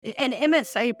An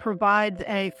MSA provides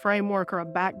a framework or a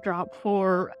backdrop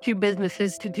for two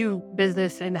businesses to do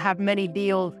business and have many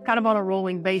deals kind of on a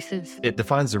rolling basis. It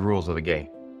defines the rules of the game,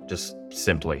 just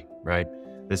simply, right?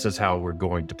 This is how we're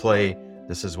going to play.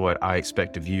 This is what I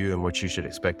expect of you and what you should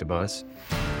expect of us.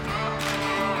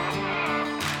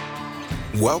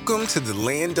 Welcome to the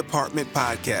Land Department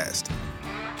Podcast.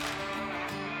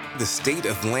 The state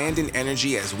of land and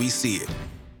energy as we see it.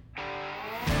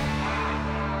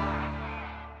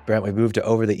 Brent, we moved to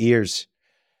over the ears.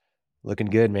 Looking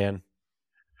good, man.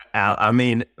 I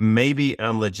mean, maybe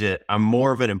I'm legit. I'm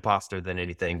more of an imposter than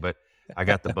anything, but I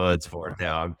got the buds for it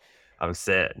now. I'm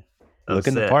set.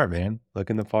 Looking the part, man.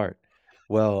 Looking the part.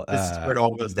 Well, this is where it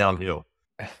all goes downhill.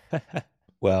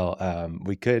 Well,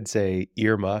 we could say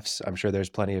earmuffs. I'm sure there's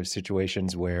plenty of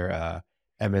situations where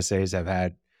MSAs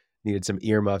have needed some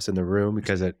earmuffs in the room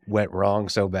because it went wrong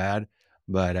so bad.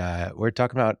 But we're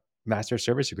talking about master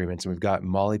service agreements, and we've got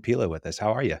Pela with us.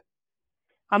 How are you?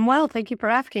 I'm well. Thank you for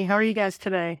asking. How are you guys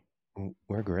today?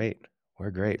 We're great.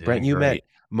 Doing Brent, you great. met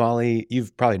Molly.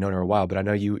 You've probably known her a while, but I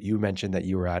know you mentioned that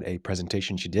you were at a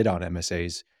presentation she did on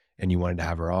MSAs and you wanted to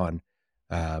have her on.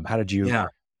 How did you?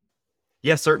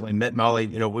 Yeah, certainly met Molly.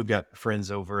 You know, we've got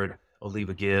friends over at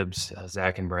Oliva Gibbs,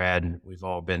 Zach and Brad, and we've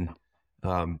all been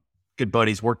good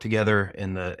buddies, worked together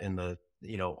in the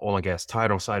oil and gas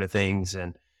title side of things,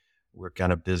 and we're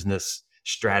kind of business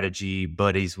strategy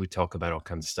buddies. We talk about all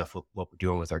kinds of stuff, what we're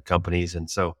doing with our companies. And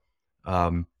so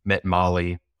met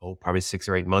Molly, probably 6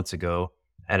 or 8 months ago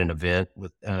at an event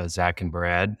with Zach and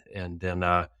Brad. And then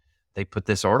they put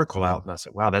this article out and I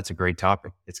said, wow, that's a great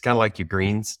topic. It's kind of like your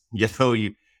greens, you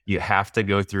have to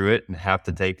go through it and have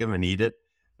to take them and eat it,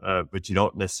 but you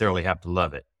don't necessarily have to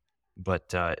love it.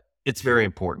 But it's very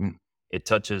important. It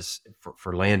touches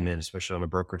for landmen, especially on the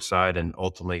brokerage side, and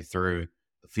ultimately through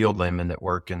the field landmen that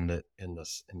work in the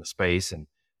space and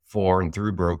for and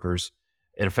through brokers.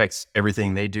 It affects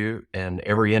everything they do, and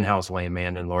every in-house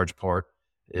landman in large part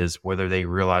is, whether they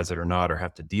realize it or not or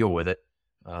have to deal with it,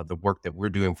 the work that we're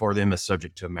doing for them is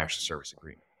subject to a master service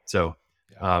agreement. So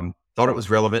thought it was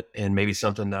relevant and maybe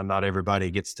something that not everybody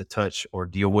gets to touch or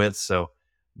deal with. So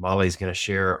Molly's going to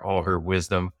share all her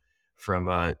wisdom from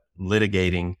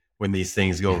litigating when these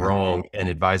things go wrong and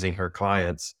advising her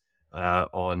clients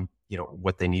on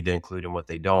what they need to include and what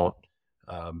they don't,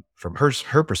 from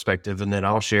her perspective. And then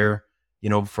I'll share,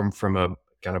 from a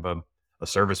kind of a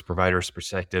service provider's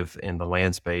perspective in the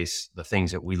land space, the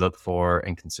things that we look for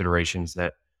and considerations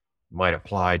that might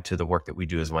apply to the work that we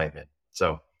do as landmen.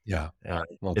 So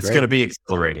it's going to be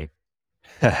exhilarating.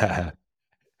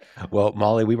 Well,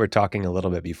 Molly, we were talking a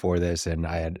little bit before this, and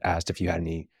I had asked if you had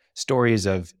any stories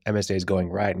of MSAs going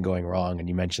right and going wrong. And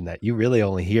you mentioned that you really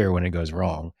only hear when it goes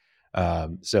wrong.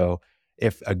 So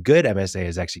if a good MSA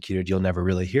is executed, you'll never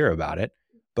really hear about it.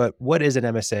 But what is an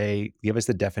MSA? Give us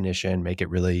the definition, make it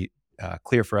really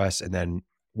clear for us, and then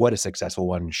what a successful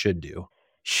one should do.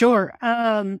 Sure.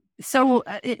 So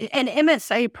an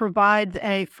MSA provides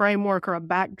a framework or a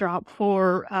backdrop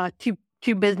for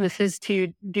two businesses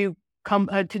to do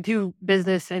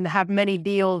business and have many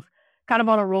deals kind of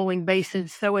on a rolling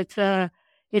basis. So it's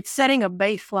setting a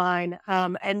baseline,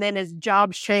 and then as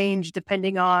jobs change,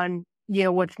 depending on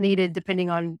what's needed, depending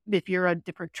on if you're at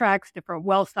different tracks, different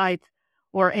well sites,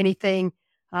 or anything,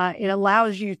 it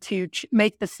allows you to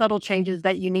make the subtle changes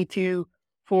that you need to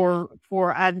for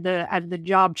as the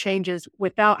job changes,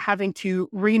 without having to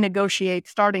renegotiate,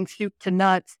 starting soup to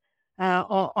nuts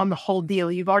on the whole deal.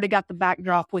 You've already got the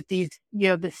backdrop with these,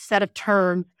 this set of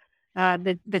terms.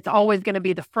 That's always going to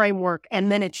be the framework,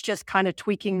 and then it's just kind of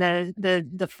tweaking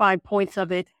the 5 points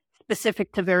of it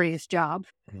specific to various jobs.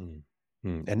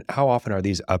 And how often are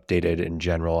these updated in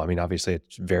general? I mean, obviously it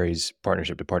varies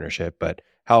partnership to partnership, but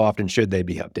how often should they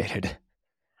be updated?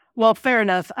 Well, fair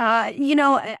enough.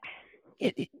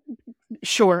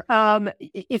 Sure.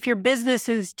 If your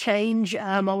businesses change,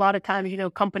 a lot of times,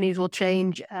 companies will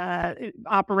change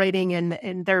operating,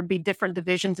 and there'd be different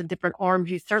divisions and different arms.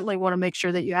 You certainly want to make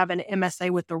sure that you have an MSA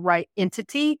with the right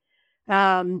entity,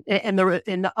 and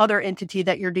the other entity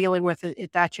that you're dealing with,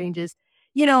 if that changes.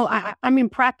 I mean,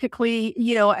 practically,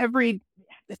 every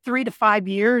 3 to 5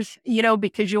 years,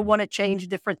 because you'll want to change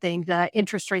different things.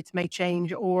 Interest rates may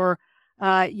change, or,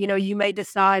 you may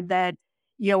decide that,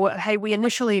 hey, we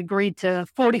initially agreed to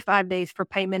 45 days for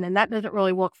payment, and that doesn't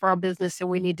really work for our business, and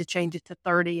we need to change it to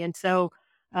 30. And so,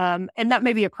 and that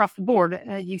may be across the board.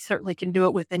 You certainly can do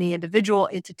it with any individual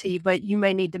entity, but you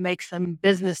may need to make some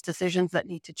business decisions that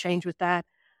need to change with that.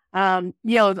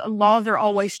 The laws are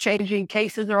always changing.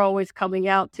 Cases are always coming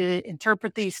out to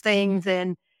interpret these things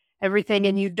and everything.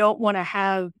 And you don't want to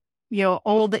have,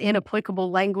 old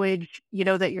inapplicable language,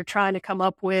 that you're trying to come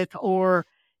up with, or,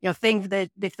 things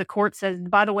that if the court says,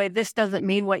 by the way, this doesn't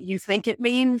mean what you think it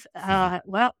means,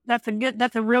 well, that's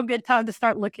a real good time to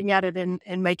start looking at it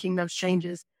and making those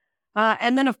changes.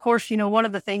 And then, of course, one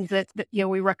of the things that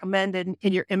we recommend in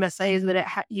your MSA is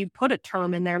that you put a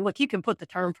term in there. Look, you can put the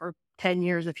term for 10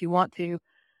 years if you want to.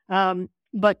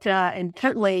 But and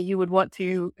certainly you would want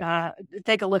to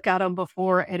take a look at them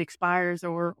before it expires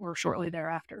or shortly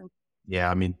thereafter. Yeah,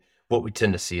 I mean, what we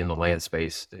tend to see in the land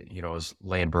space, as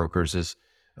land brokers is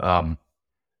um,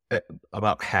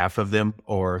 about half of them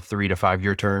are 3 to 5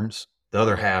 year terms. The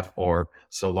other half are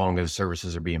so long as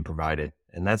services are being provided.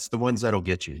 And that's the ones that'll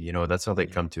get you. That's how they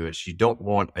come to us. You don't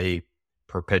want a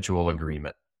perpetual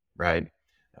agreement, right?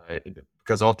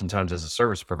 Because oftentimes as a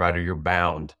service provider, you're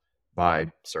bound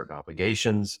by certain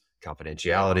obligations,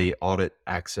 confidentiality, audit,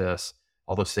 access.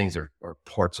 All those things are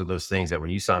parts of those things that when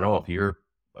you sign off, you're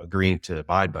agreeing to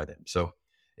abide by them. So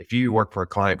if you work for a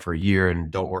client for a year and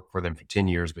don't work for them for 10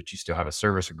 years, but you still have a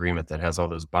service agreement that has all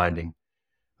those binding,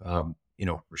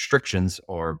 restrictions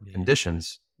or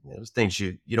conditions, those things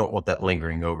you don't want that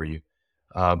lingering over you.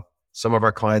 Some of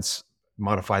our clients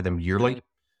modify them yearly.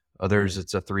 Others,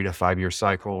 it's a 3 to 5 year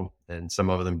cycle, and some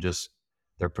of them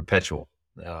they're perpetual.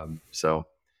 So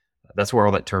that's where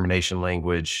all that termination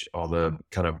language, all the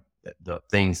kind of the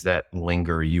things that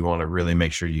linger, you want to really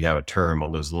make sure you have a term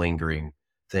on those lingering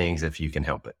things if you can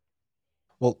help it.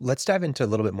 Well, let's dive into a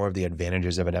little bit more of the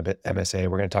advantages of an MSA.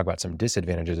 We're going to talk about some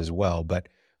disadvantages as well, but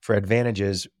for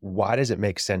advantages, why does it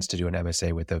make sense to do an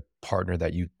MSA with a partner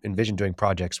that you envision doing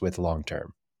projects with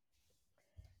long-term?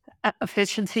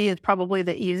 Efficiency is probably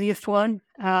the easiest one.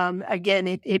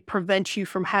 Again, it prevents you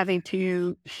from having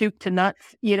to soup to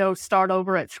nuts, start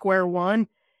over at square one.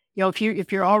 If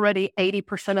you're already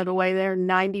 80% of the way there,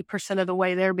 90% of the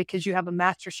way there, because you have a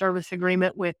master service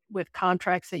agreement with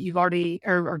contracts that you've already,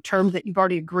 or terms that you've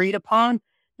already agreed upon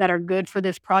that are good for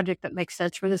this project, that makes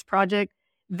sense for this project,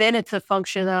 then it's a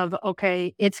function of,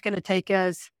 okay, it's going to take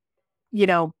us,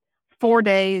 4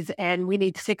 days and we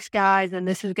need 6 guys and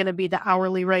this is going to be the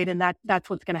hourly rate. And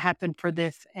that's what's going to happen for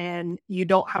this. And you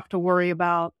don't have to worry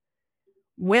about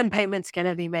when payments going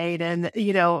to be made and,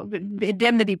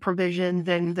 indemnity provisions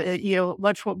and,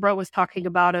 much what Bro was talking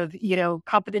about of,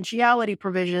 confidentiality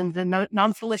provisions and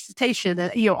non-solicitation,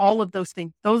 all of those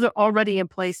things. Those are already in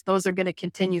place. Those are going to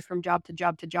continue from job to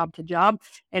job to job to job.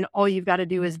 And all you've got to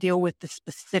do is deal with the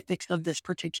specifics of this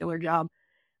particular job.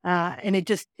 And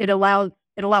it allows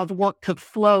work to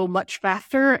flow much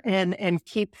faster and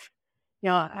keep,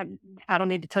 I don't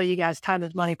need to tell you guys, time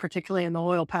is money, particularly in the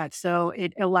oil patch. So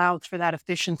it allows for that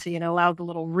efficiency and allows a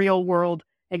little real world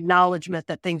acknowledgement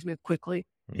that things move quickly.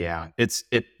 Yeah, it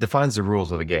defines the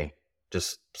rules of the game,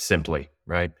 just simply,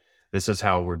 right? This is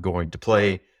how we're going to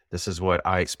play. This is what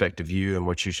I expect of you and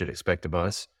what you should expect of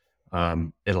us.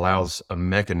 It allows a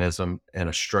mechanism and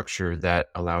a structure that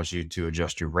allows you to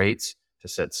adjust your rates, to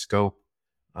set scope,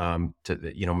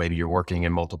 maybe you're working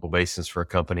in multiple basins for a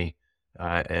company,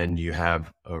 and you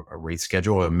have a rate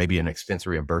schedule or maybe an expense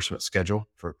reimbursement schedule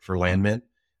for landmen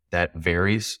that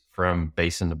varies from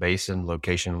basin to basin,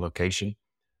 location to location.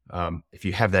 If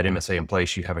you have that MSA in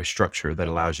place, you have a structure that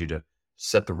allows you to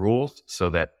set the rules so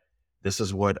that this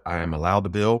is what I am allowed to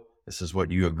bill. This is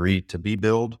what you agreed to be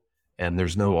billed. And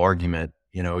there's no argument.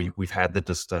 We've had the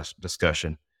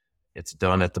discussion. It's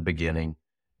done at the beginning.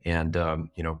 And,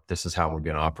 this is how we're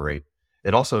going to operate.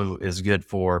 It also is good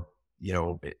for,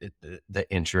 the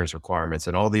insurance requirements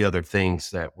and all the other things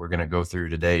that we're going to go through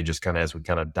today, just kind of as we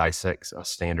kind of dissect a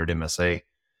standard MSA,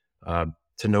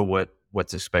 to know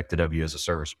what's expected of you as a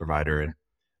service provider and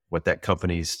what that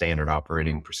company's standard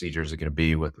operating procedures are going to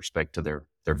be with respect to their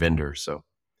vendors. So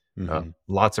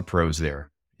lots of pros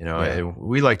there, and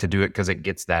we like to do it because it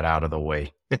gets that out of the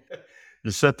way.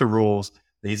 Just set the rules.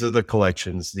 These are the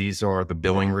collections. These are the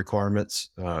billing requirements.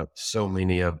 So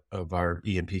many of our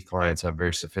E&P clients have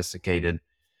very sophisticated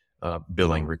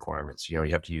billing requirements. You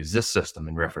have to use this system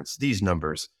and reference these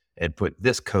numbers and put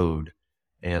this code.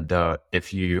 And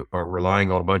if you are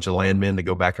relying on a bunch of landmen to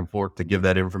go back and forth to give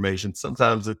that information,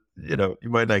 sometimes you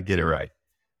might not get it right.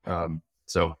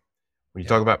 So when you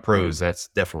talk about pros, that's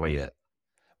definitely it.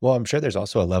 Well, I'm sure there's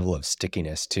also a level of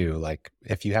stickiness too. Like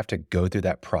if you have to go through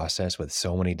that process with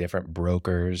so many different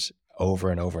brokers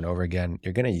over and over and over again,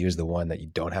 you're going to use the one that you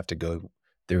don't have to go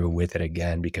through with it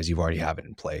again because you've already have it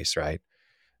in place, right?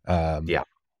 Yeah.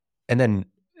 And then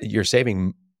you're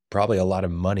saving probably a lot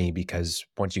of money because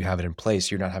once you have it in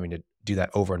place, you're not having to do that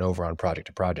over and over on project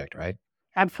to project, right?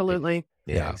 Absolutely.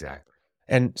 Yeah, exactly.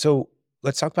 And so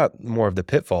let's talk about more of the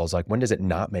pitfalls. Like when does it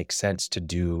not make sense to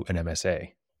do an MSA?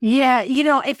 Yeah,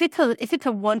 if it's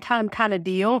a one-time kind of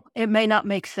deal, it may not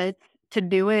make sense to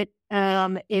do it.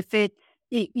 If it,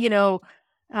 y- you know,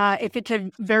 if it's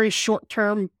a very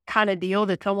short-term kind of deal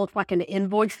that's almost like an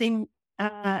invoicing,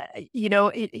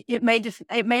 it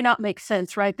may not make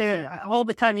sense, right? There all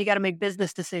the time you got to make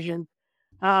business decisions.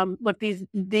 Look, these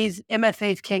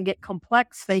MSAs can get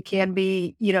complex. They can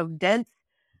be, dense.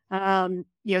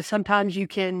 Sometimes you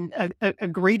can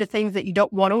agree to things that you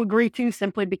don't want to agree to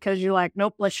simply because you're like,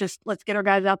 nope, let's get our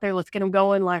guys out there, let's get them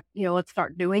going, like, let's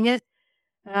start doing it.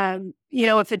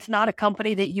 If it's not a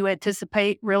company that you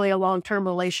anticipate really a long term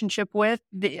relationship with,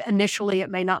 initially it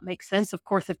may not make sense. Of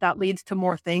course, if that leads to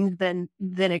more things, then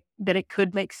it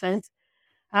could make sense.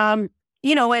 Um,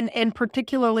 and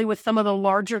particularly with some of the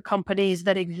larger companies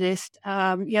that exist,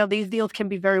 these deals can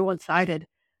be very one-sided,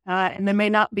 and they may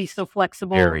not be so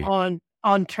flexible Very.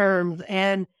 on terms.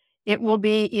 And it will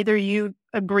be either you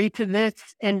agree to this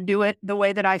and do it the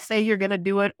way that I say you're going to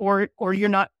do it, or you're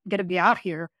not going to be out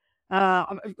here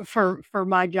for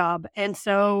my job. And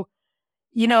so,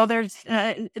 there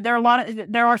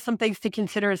are some things to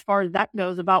consider as far as that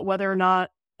goes about whether or not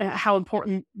how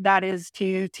important that is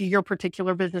to your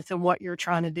particular business and what you're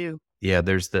trying to do. Yeah,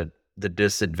 there's the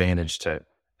disadvantage to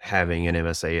having an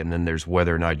MSA, and then there's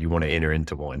whether or not you want to enter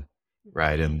into one,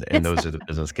 right? And It's those are the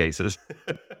business cases.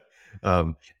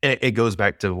 It goes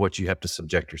back to what you have to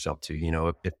subject yourself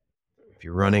to. If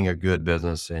you're running a good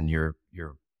business and you're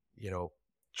you know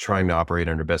trying to operate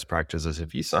under best practices,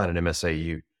 if you sign an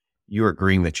MSA, you're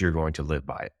agreeing that you're going to live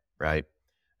by it, right?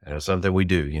 And it's something we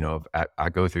do. I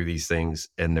go through these things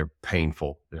and they're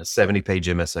painful. A 70-page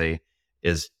MSA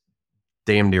is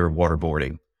damn near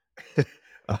waterboarding.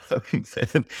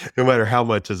 No matter how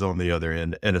much is on the other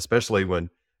end, and especially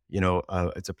when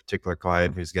it's a particular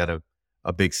client who's got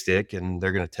a big stick, and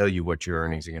they're going to tell you what your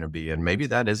earnings are going to be, and maybe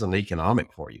that isn't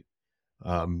economic for you.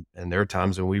 And there are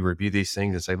times when we review these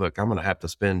things and say, look, I'm going to have to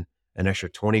spend an extra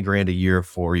 20 grand a year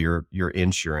for your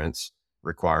insurance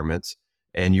requirements,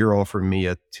 and you're offering me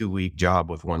a 2-week job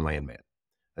with one landman.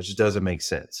 That just doesn't make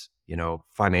sense,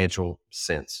 financial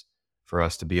sense for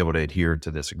us to be able to adhere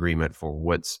to this agreement for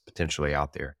what's potentially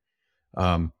out there.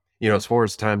 As far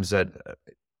as times that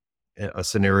a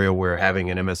scenario where having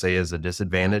an MSA is a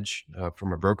disadvantage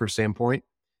from a broker standpoint,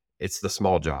 it's the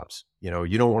small jobs.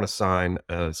 You don't want to sign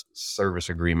a service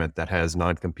agreement that has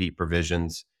non-compete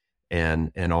provisions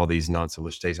and all these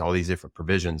non-solicitation, all these different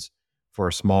provisions for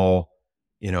a small,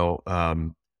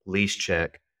 lease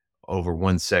check over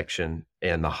one section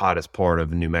in the hottest part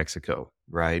of New Mexico,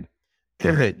 right?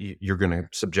 You're going to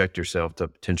subject yourself to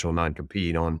potential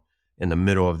non-compete in the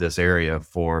middle of this area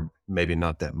for maybe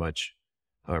not that much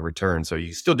return. So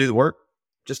you still do the work,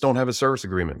 just don't have a service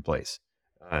agreement in place.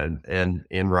 And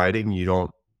in writing, you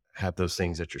don't have those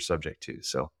things that you're subject to.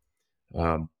 So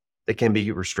they can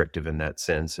be restrictive in that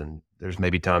sense. And there's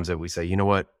maybe times that we say, you know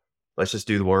what, let's just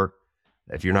do the work.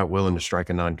 If you're not willing to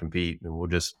strike a non-compete, then we'll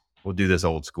do this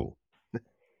old school.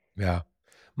 Yeah.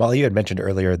 Molly, you had mentioned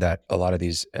earlier that a lot of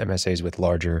these MSAs with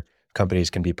larger companies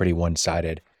can be pretty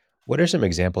one-sided. What are some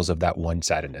examples of that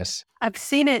one-sidedness? I've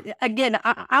seen it again.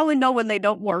 I only know when they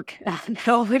don't work. I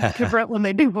know it's different when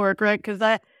they do work, right? Because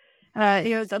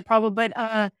it's a problem. But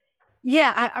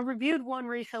yeah, I reviewed one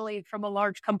recently from a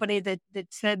large company that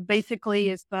said basically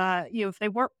if they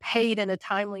weren't paid in a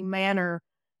timely manner,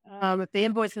 if the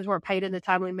invoices weren't paid in a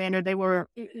timely manner,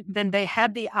 then they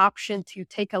had the option to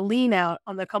take a lien out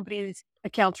on the company's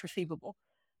accounts receivable,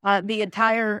 the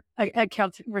entire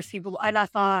accounts receivable. And I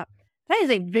thought that is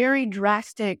a very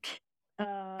drastic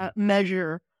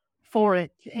measure for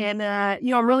it. And,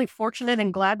 I'm really fortunate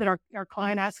and glad that our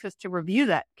client asked us to review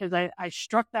that because I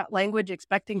struck that language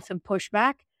expecting some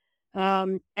pushback.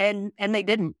 And they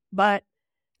didn't. But,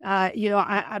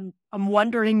 I'm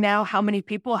wondering now how many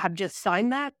people have just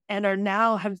signed that and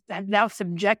have now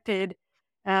subjected,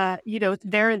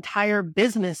 their entire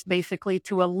business basically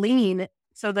to a lien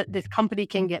so that this company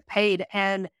can get paid.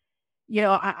 And,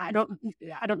 I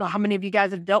don't know how many of you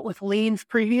guys have dealt with liens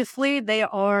previously.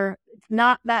 It's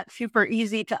not that super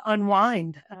easy to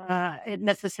unwind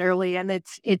necessarily. And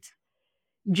it's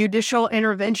judicial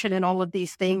intervention and all of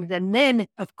these things. And then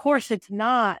of course it's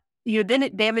not, then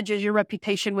it damages your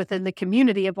reputation within the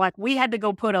community of like, we had to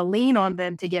go put a lien on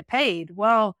them to get paid.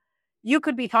 Well, you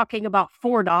could be talking about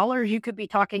 $4. You could be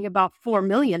talking about $4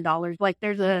 million. Like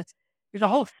there's a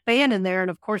whole span in there. And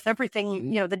of course,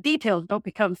 everything, the details don't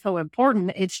become so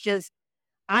important. It's just,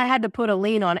 I had to put a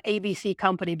lien on ABC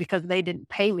company because they didn't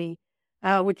pay me,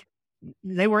 which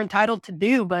they were entitled to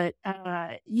do. But,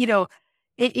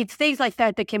 it's things like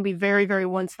that that can be very, very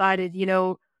one-sided.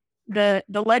 The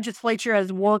legislature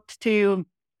has worked to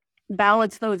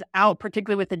balance those out,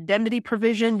 particularly with indemnity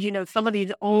provisions. Some of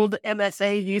these old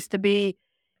MSAs used to be,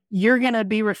 you're going to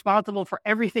be responsible for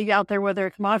everything out there, whether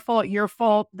it's my fault, your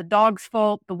fault, the dog's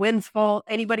fault, the wind's fault,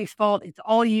 anybody's fault. It's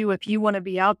all you if you want to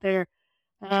be out there.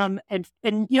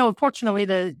 Unfortunately,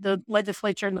 the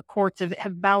legislature and the courts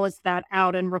have balanced that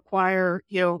out and require,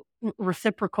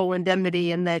 reciprocal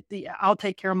indemnity, and that I'll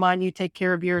take care of mine, you take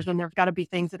care of yours. And there's got to be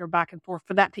things that are back and forth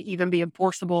for that to even be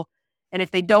enforceable. And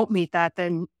if they don't meet that,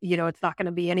 then, it's not going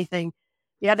to be anything.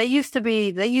 Yeah, they used to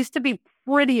be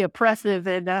pretty oppressive,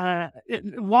 and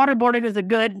waterboarding is a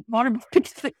good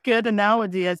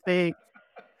analogy, I think.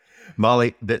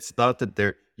 Molly, that's not that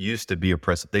they're used to be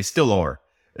oppressive. They still are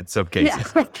in some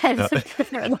cases.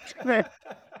 Yeah,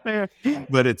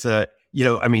 But it's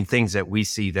things that we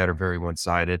see that are very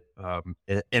one-sided.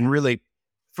 And really,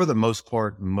 for the most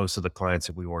part, most of the clients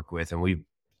that we work with, and we've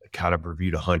kind of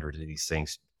reviewed 100 of these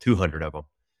things, 200 of them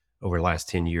over the last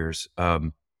 10 years,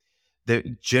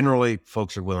 that generally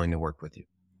folks are willing to work with you.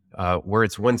 Where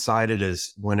it's one-sided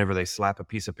is whenever they slap a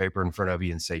piece of paper in front of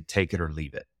you and say, take it or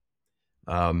leave it.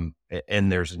 And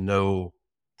there's no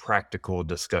practical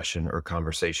discussion or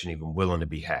conversation even willing to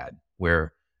be had,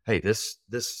 where, hey, this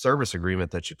service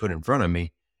agreement that you put in front of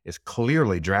me is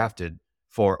clearly drafted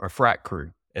for a frac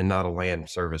crew and not a land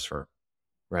service firm,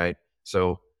 right?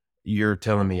 So you're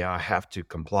telling me I have to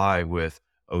comply with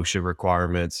OSHA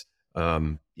requirements,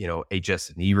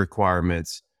 HS&E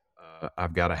requirements.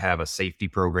 I've got to have a safety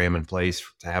program in place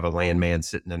to have a landman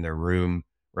sitting in their room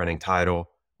running title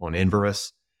on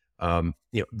Inverus.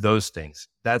 Those things,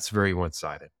 that's very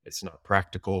one-sided. It's not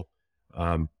practical.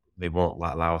 They won't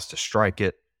allow us to strike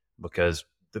it because,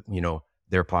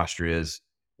 their posture is,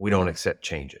 we don't accept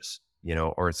changes,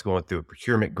 or it's going through a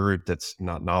procurement group that's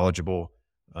not knowledgeable.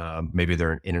 Maybe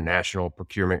they're an international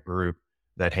procurement group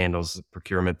that handles the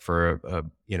procurement for,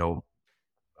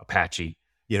 Apache,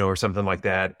 or something like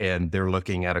that. And they're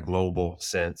looking at a global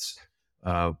sense,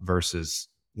 versus,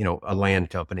 a land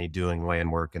company doing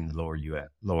land work in the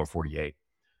lower 48.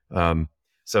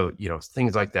 So,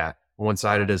 things like that.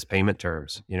 One-sided is payment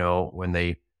terms, when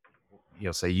they,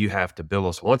 say you have to bill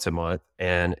us once a month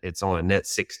and it's on a net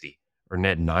 60 or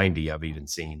net 90, I've even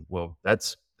seen. Well,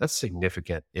 that's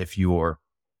significant if you're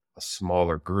a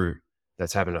smaller group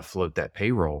that's having to float that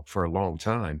payroll for a long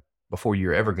time before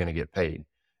you're ever going to get paid.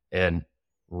 And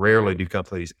rarely do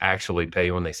companies actually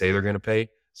pay when they say they're going to pay.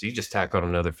 So you just tack on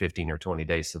another 15 or 20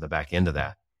 days to the back end of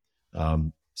that.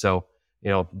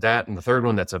 That, and the third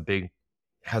one has a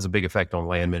big effect on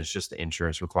landmen is just the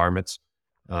insurance requirements.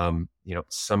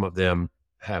 Some of them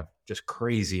have just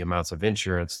crazy amounts of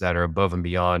insurance that are above and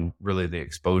beyond really the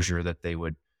exposure that they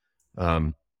would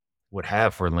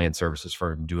have for a land services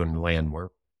firm doing land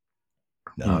work.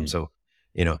 So,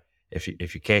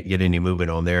 if you can't get any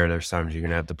movement on there's times you're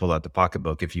going to have to pull out the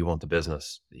pocketbook if you want the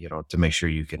business, to make sure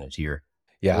you can adhere.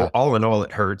 Yeah. Well, all in all,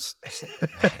 it hurts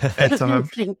at times,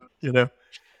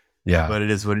 Yeah. But it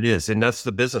is what it is. And that's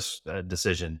the business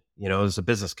decision. It's a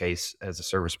business case as a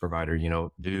service provider.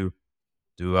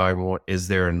 Is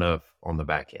there enough on the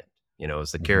back end?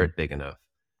 Is the carrot big enough?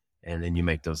 And then you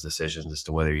make those decisions as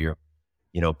to whether you're,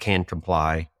 can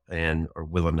comply and are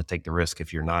willing to take the risk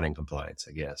if you're not in compliance,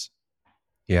 I guess.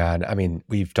 Yeah. And I mean,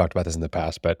 we've talked about this in the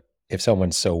past, but if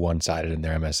someone's so one-sided in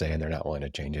their MSA and they're not willing to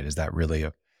change it, is that really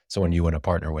someone you want to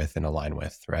partner with and align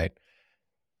with, right?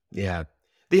 Yeah.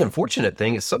 The unfortunate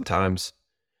thing is sometimes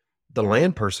the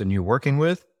land person you're working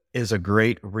with is a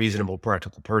great, reasonable,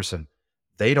 practical person.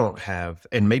 They don't have,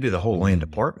 and maybe the whole land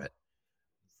department,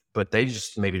 but they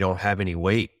just maybe don't have any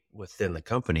weight within the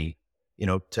company,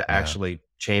 to actually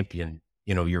champion,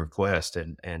 your request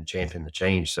and champion the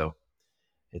change. So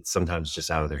it's sometimes just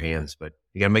out of their hands, but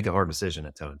you got to make a hard decision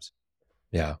at times.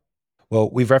 Yeah. Well,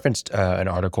 we've referenced an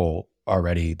article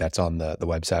already that's on the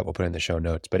website. We'll put it in the show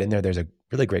notes, but in there's a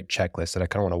really great checklist that I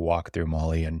kind of want to walk through,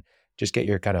 Molly, and just get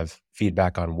your kind of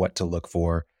feedback on what to look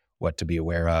for, what to be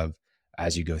aware of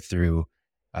as you go through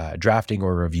drafting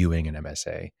or reviewing an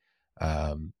MSA.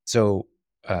 So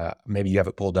maybe you have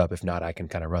it pulled up. If not, I can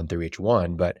kind of run through each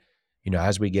one. But,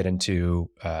 as we get into,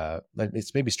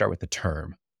 let's maybe start with the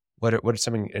term. What is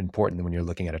something important when you're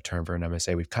looking at a term for an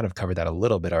MSA? We've kind of covered that a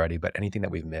little bit already, but anything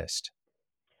that we've missed?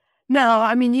 No,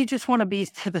 I mean, you just want to be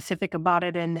specific about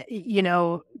it. And,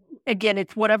 again,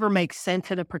 it's whatever makes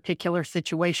sense in a particular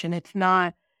situation. It's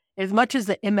not, as much as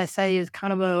the MSA is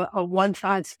kind of a one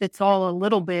size fits all a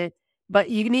little bit, but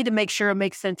you need to make sure it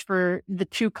makes sense for the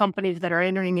two companies that are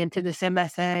entering into this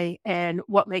MSA and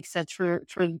what makes sense for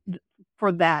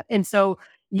that. And so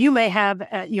you may have,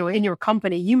 in your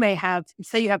company, you may have,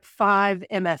 say you have 5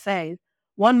 MSAs.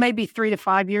 One may be 3 to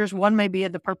 5 years. One may be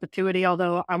in the perpetuity,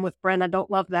 although I'm with Brent. I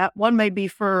don't love that. One may be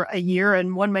for a year,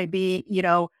 and one may be,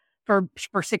 for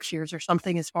 6 years or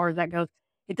something as far as that goes.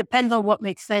 It depends on what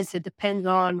makes sense. It depends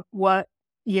on what,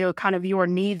 kind of your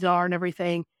needs are and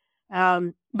everything.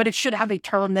 But it should have a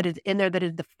term that is in there that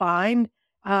is defined,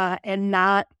 and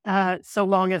not so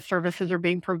long as services are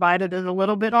being provided is a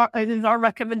little bit is our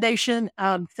recommendation,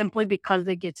 simply because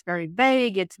it gets very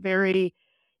vague. It's very,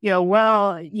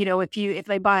 if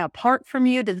they buy a part from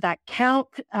you, does that count?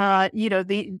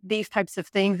 These types of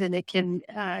things, and it can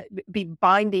be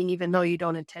binding even though you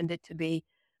don't intend it to be.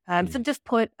 So just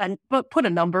put a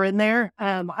number in there.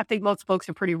 I think most folks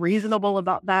are pretty reasonable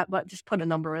about that, but just put a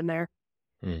number in there.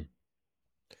 Hmm.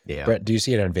 Yeah. Brett, do you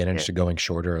see an advantage to going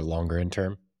shorter or longer in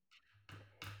term?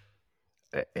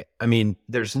 I mean,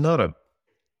 there's not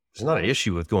an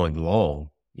issue with going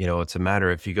long. It's a matter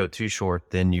if you go too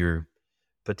short, then you're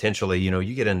potentially,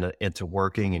 you get into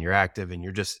working and you're active and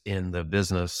you're just in the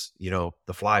business,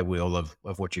 the flywheel of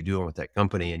what you're doing with that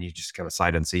company, and you just kind of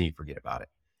sight unseen and you forget about it.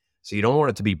 So you don't want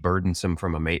it to be burdensome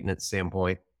from a maintenance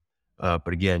standpoint. But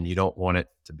again, you don't want it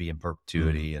to be in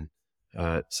perpetuity. And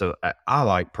so I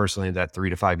like personally that 3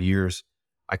 to 5 years.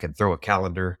 I could throw a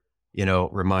calendar,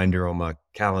 reminder on my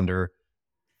calendar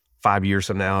 5 years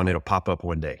from now, and it'll pop up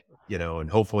one day, and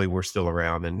hopefully we're still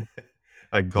around, and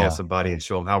I can call somebody and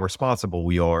show them how responsible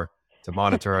we are to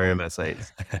monitor our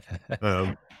MSAs.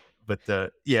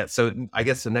 So I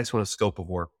guess the next one is scope of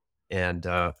work. And,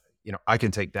 I can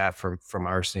take that from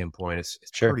our standpoint. It's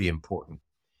pretty important.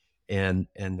 And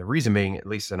the reason being, at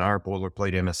least in our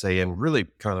boilerplate MSA, and really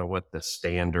kind of what the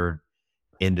standard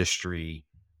industry,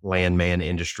 landman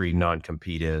industry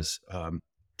non-compete is,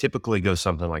 typically goes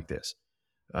something like this.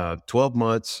 12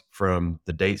 months from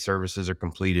the date services are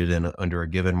completed under a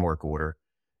given work order,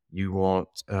 you won't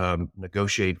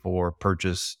negotiate for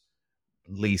purchase,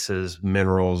 leases,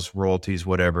 minerals, royalties,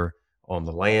 whatever, on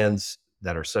the lands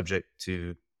that are subject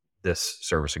to this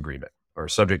service agreement or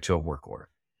subject to a work order.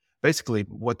 Basically,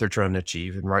 what they're trying to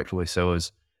achieve, and rightfully so,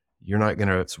 is you're not going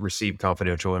to receive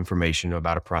confidential information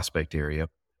about a prospect area,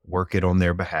 work it on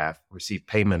their behalf, receive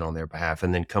payment on their behalf,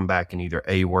 and then come back and either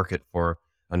A, work it for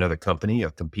another company,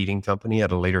 a competing company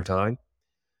at a later time,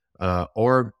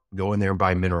 or go in there and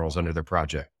buy minerals under their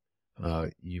project.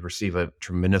 You receive a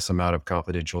tremendous amount of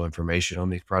confidential information on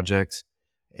these projects,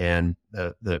 and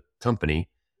the company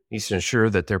needs to ensure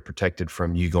that they're protected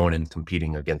from you going and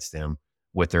competing against them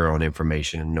with their own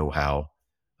information and know-how.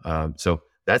 So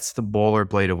that's the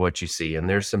boilerplate of what you see. And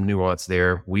there's some nuance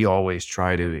there. We always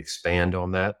try to expand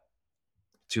on that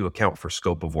to account for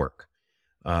scope of work,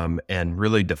 and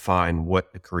really define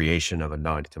what the creation of a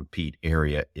non-compete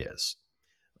area is.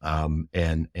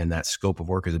 And that scope of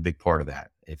work is a big part of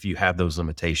that. If you have those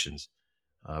limitations,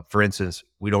 for instance,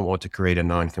 we don't want to create a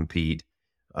non-compete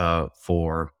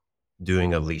for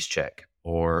doing a lease check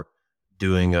or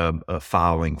doing a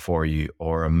filing for you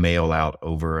or a mail out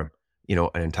over, an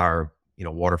entire,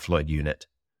 water flood unit,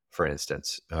 for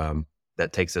instance.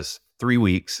 That takes us 3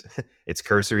 weeks. It's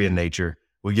cursory in nature.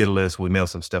 We get a list, we mail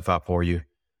some stuff out for you.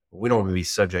 We don't want to be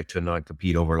subject to a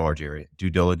non-compete over a large area. Due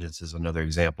diligence is another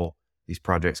example. These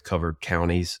projects cover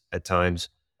counties at times.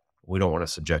 We don't want to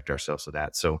subject ourselves to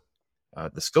that. So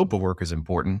the scope of work is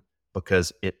important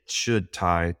because it should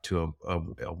tie to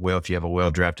if you have a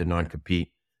well-drafted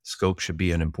non-compete, scope should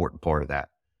be an important part of that.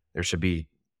 There should be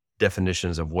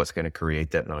definitions of what's going to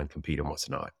create that non-compete and what's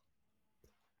not.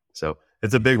 So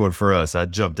it's a big one for us. I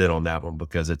jumped in on that one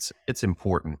because it's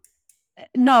important.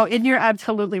 No, and you're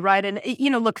absolutely right. And,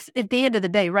 look, at the end of the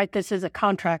day, right, this is a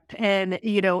contract. And,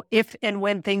 if and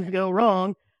when things go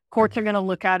wrong, courts are going to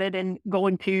look at it and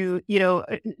going to,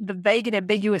 the vague and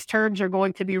ambiguous terms are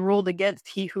going to be ruled against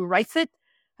he who writes it.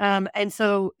 And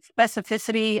so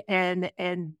specificity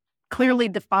and clearly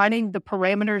defining the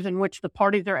parameters in which the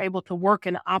parties are able to work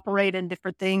and operate in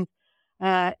different things,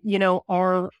 it's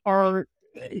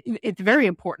very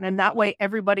important. And that way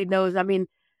everybody knows. I mean,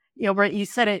 Brett, you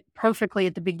said it perfectly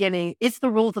at the beginning. It's the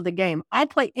rules of the game. I'll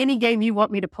play any game you want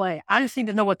me to play. I just need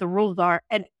to know what the rules are.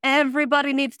 And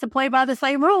everybody needs to play by the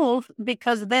same rules,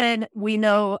 because then we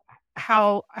know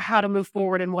how to move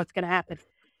forward and what's going to happen.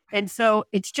 And so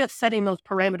it's just setting those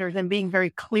parameters and being very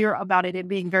clear about it and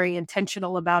being very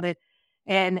intentional about it.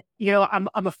 And, I'm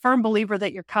a firm believer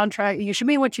that your contract, you should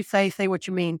mean what you say what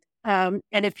you mean. And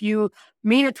if you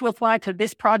mean it to apply to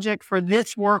this project for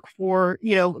this work for,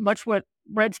 much what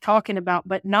Brett's talking about,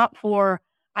 but not for,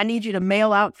 I need you to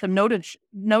mail out some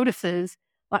notices.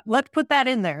 Let's put that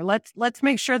in there. Let's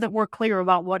make sure that we're clear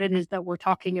about what it is that we're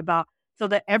talking about so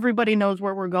that everybody knows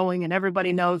where we're going and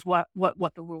everybody knows what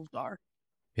the rules are.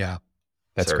 Yeah,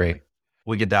 that's Certainly. great.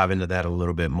 we could dive into that a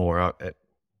little bit more. Yeah.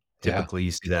 Typically,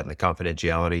 you see that in the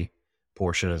confidentiality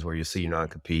portion is where you see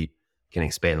non-compete. Can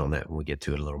expand on that when we get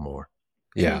to it a little more.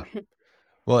 Yeah.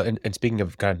 Well, and speaking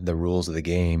of kind of the rules of the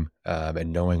game,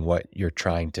 and knowing what you're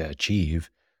trying to achieve,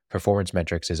 performance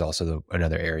metrics is also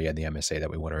another area in the MSA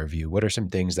that we want to review. What are some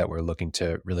things that we're looking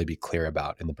to really be clear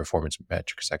about in the performance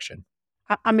metrics section?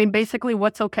 I mean, basically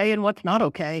what's okay and what's not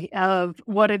okay of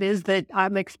what it is that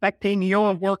I'm expecting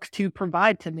your work to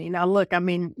provide to me. Now, look, I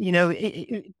mean,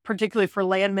 particularly for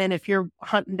landmen, if you're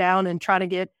hunting down and trying to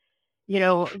get,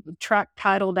 track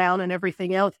title down and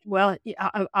everything else, well,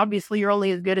 obviously you're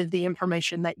only as good as the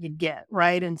information that you get,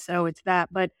 right? And so it's that,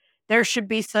 but there should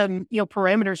be some,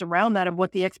 parameters around that of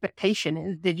what the expectation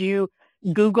is. Did you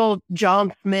Google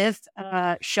John Smith,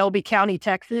 Shelby County,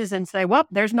 Texas, and say, well,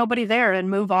 there's nobody there and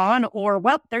move on? Or,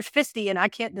 well, there's 50 and I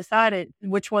can't decide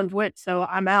which one's which, so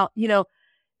I'm out.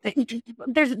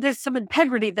 There's some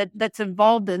integrity that's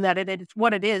involved in that, and it's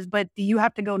what it is. But do you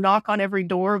have to go knock on every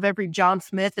door of every John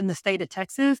Smith in the state of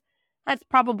Texas? That's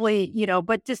probably,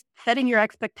 but just setting your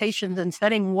expectations and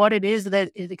setting what it is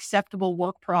that is acceptable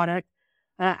work product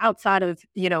outside of,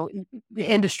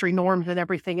 industry norms and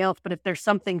everything else. But if there's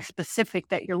something specific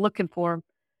that you're looking for,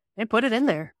 then put it in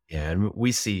there. Yeah, and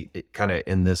we see it kind of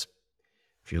in this.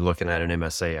 If you're looking at an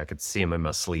MSA, I could see them in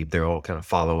my sleep. They all kind of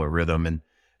follow a rhythm,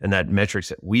 and that metrics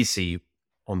that we see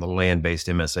on the land-based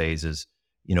MSAs is,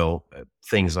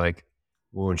 things like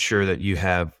we'll ensure that you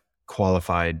have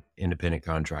qualified independent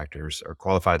contractors or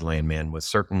qualified landmen with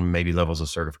certain maybe levels of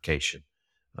certification,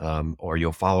 or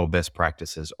you'll follow best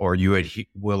practices, or you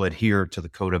will adhere to the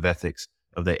code of ethics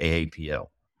of the AAPL.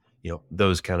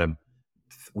 Those kind of,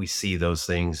 we see those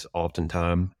things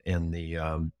oftentimes in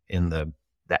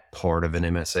that part of an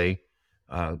MSA.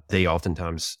 They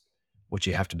oftentimes, what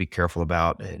you have to be careful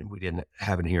about, and we didn't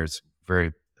have it here, it's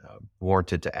very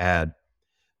warranted to add,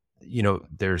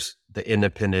 there's the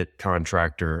independent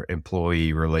contractor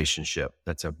employee relationship.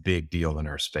 That's a big deal in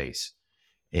our space.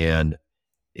 And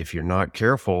if you're not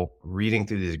careful reading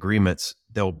through these agreements,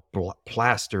 they'll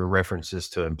plaster references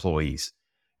to employees.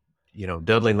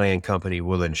 Dudley Land Company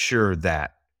will ensure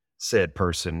that said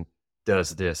person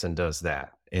does this and does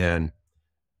that. And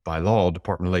by law,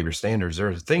 Department of Labor standards, there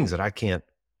are things that I can't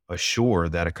assure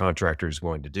that a contractor is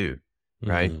going to do,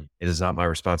 right? Mm-hmm. It is not my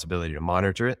responsibility to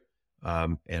monitor it.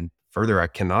 And further, I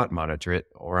cannot monitor it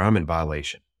or I'm in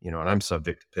violation, and I'm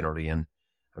subject to penalty, and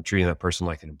I'm treating that person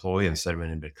like an employee instead of an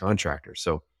independent contractor.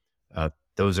 So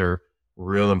those are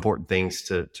real important things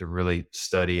to really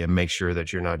study and make sure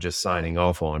that you're not just signing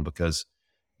off on, because,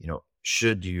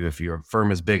 if your firm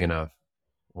is big enough,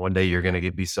 one day you're going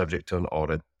to be subject to an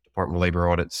audit, Department of Labor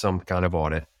audit, some kind of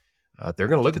audit. They're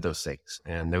going to look at those things,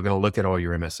 and they're going to look at all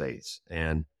your MSAs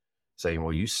and say,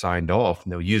 well, you signed off,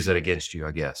 and they'll use it against you,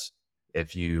 I guess.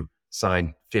 If you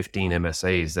sign 15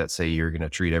 MSAs that say you're going to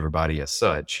treat everybody as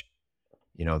such,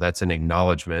 that's an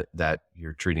acknowledgement that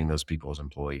you're treating those people as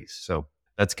employees. So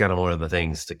that's kind of one of the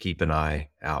things to keep an eye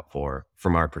out for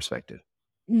from our perspective.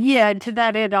 Yeah, and to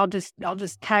that end, I'll just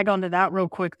tag onto that real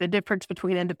quick. The difference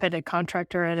between independent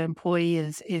contractor and employee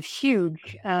is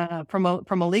huge from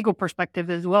a legal perspective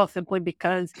as well. Simply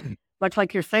because, much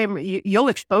like you're saying, you'll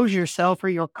expose yourself or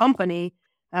your company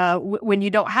when you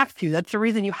don't have to. That's the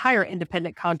reason you hire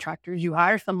independent contractors. You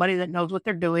hire somebody that knows what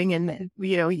they're doing, and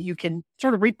you can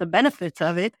sort of reap the benefits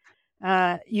of it.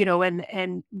 But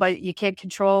you can't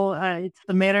control. It's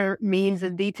the manner, means,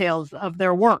 and details of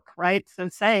their work, right? So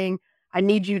saying, I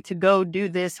need you to go do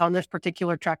this on this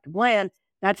particular tract of land,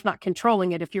 that's not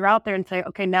controlling it. If you're out there and say,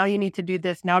 okay, now you need to do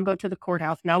this, now go to the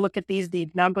courthouse, now look at these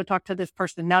deeds, now go talk to this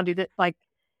person, now do that, like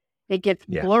it gets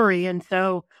blurry. And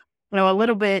so, a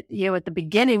little bit, at the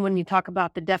beginning, when you talk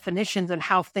about the definitions and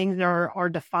how things are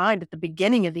defined at the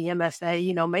beginning of the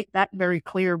MSA, make that very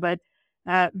clear. But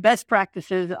best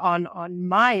practices on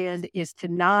my end is to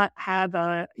not have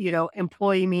a,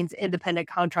 employee means independent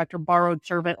contractor, borrowed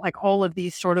servant, like all of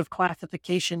these sort of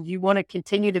classifications. You want to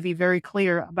continue to be very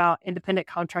clear about independent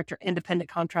contractor, independent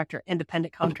contractor,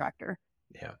 independent contractor.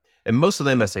 Yeah. And most of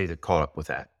the MSAs have caught up with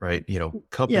that, right?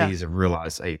 Companies have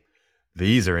realized, hey,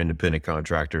 these are independent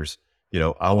contractors.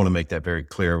 I want to make that very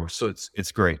clear. So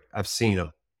it's great. I've seen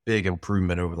a big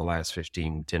improvement over the last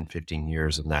 10, 15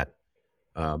 years in that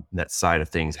side of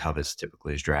things, how this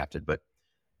typically is drafted. But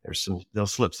they'll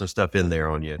slip some stuff in there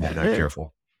on you if you're not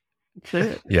careful.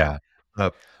 Yeah.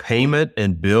 Payment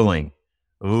and billing.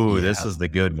 Ooh, this is the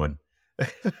good one.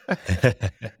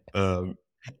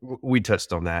 We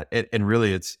touched on that. And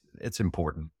really it's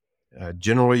important.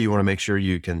 Generally, you want to make sure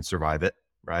you can survive it,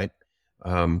 right?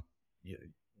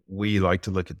 We like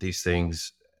to look at these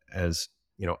things as,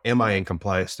 am I in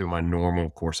compliance through my normal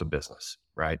course of business,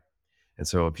 right? And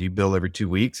so if you bill every 2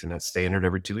 weeks and that's standard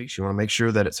every 2 weeks, you want to make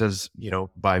sure that it says,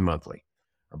 bi-monthly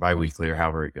or bi-weekly or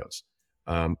however it goes.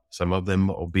 Some of them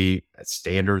will be at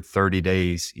standard 30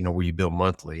 days, where you bill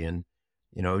monthly, and,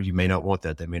 you may not want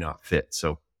that. They may not fit.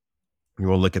 So you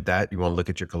want to look at that. You want to look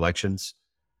at your collections,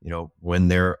 when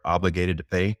they're obligated to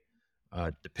pay.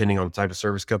 Depending on the type of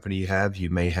service company you have, you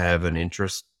may have an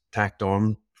interest tacked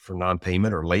on for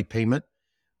non-payment or late payment.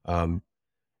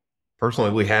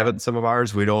 Personally, we have it in some of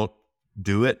ours. We don't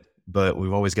do it, but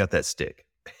we've always got that stick,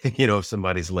 if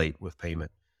somebody's late with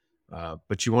payment.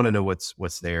 But you want to know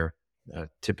what's there.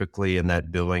 Typically in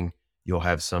that billing, you'll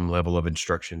have some level of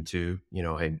instruction too,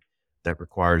 hey, that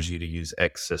requires you to use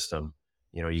X system.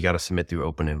 You got to submit through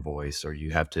Open Invoice, or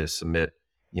you have to submit,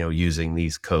 using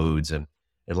these codes, and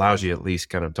it allows you at least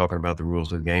kind of talking about the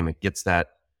rules of the game. It gets that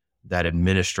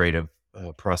administrative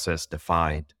process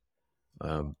defined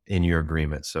in your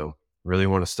agreement. So really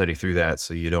want to study through that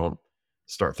so you don't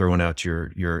start throwing out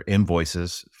your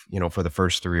invoices, for the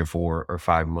first 3 or 4 or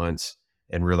 5 months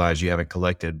and realize you haven't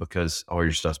collected because all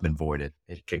your stuff's been voided.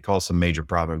 It can cause some major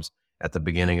problems at the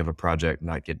beginning of a project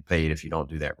not getting paid if you don't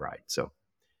do that right. So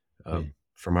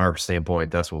from our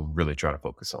standpoint, that's what we really try to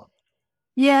focus on.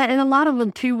 Yeah, and a lot of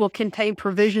them too will contain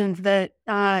provisions that,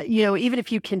 even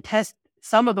if you contest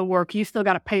some of the work, you still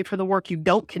got to pay for the work you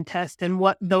don't contest and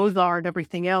what those are and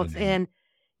everything else. Mm-hmm. And,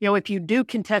 if you do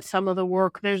contest some of the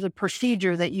work, there's a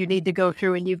procedure that you need to go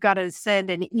through, and you've got to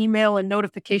send an email and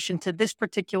notification to this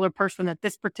particular person at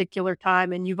this particular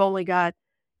time. And you've only got,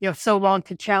 so long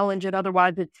to challenge it.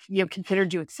 Otherwise it's,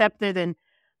 considered you accepted. And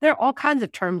there are all kinds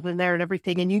of terms in there and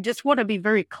everything. And you just want to be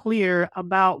very clear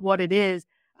about what it is.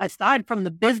 Aside from the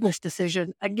business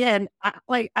decision, again, I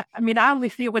only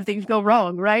see it when things go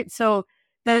wrong, right? So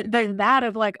there's that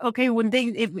of like, okay, when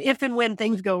things, if and when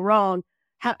things go wrong,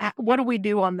 what do we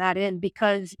do on that end?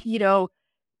 Because,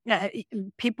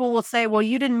 people will say, well,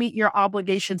 you didn't meet your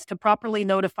obligations to properly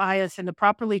notify us and to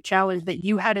properly challenge that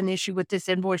you had an issue with this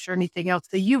invoice or anything else.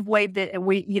 So you've waived it,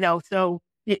 and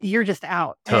you're just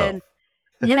out. Tough. And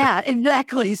yeah,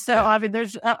 exactly. So,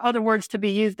 there's other words to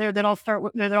be used there that all start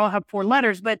with, that all have 4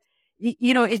 letters, but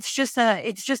it's just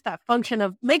that function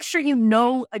of make sure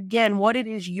again, what it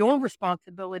is your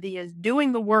responsibility is.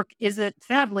 Doing the work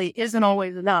isn't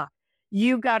always enough.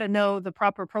 You've got to know the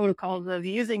proper protocols of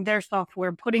using their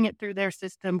software, putting it through their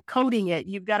system, coding it.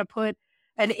 You've got to put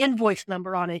an invoice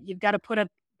number on it. You've got to put a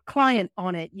client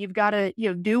on it. You've got to,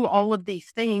 do all of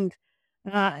these things.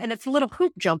 And it's a little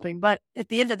hoop jumping, but at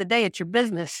the end of the day, it's your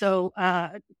business. So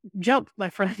jump, my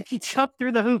friend. You jump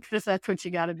through the hoops. That's what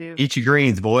you got to do. Eat your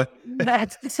greens, boy.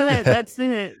 That's it. That's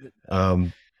it.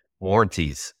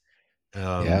 Warranties.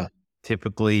 Yeah.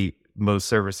 Typically, most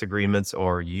service agreements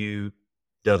or you,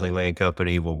 Dudley Land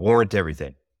Company, will warrant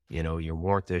everything. You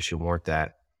warrant this, you warrant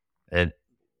that. And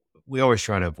we always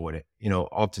try to avoid it.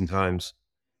 Oftentimes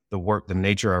the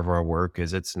nature of our work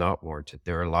is it's not warranted.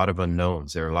 There are a lot of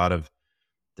unknowns. There are a lot of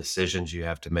decisions you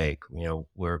have to make.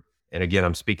 And again,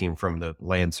 I'm speaking from the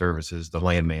land services, the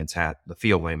landman's hat, the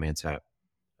field landman's hat.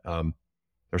 There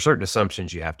are certain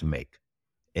assumptions you have to make,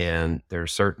 and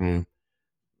there's certain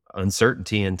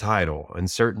uncertainty in title,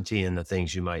 uncertainty in the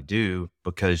things you might do,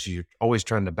 because you're always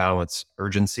trying to balance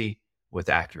urgency with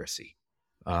accuracy,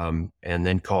 and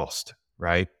then cost,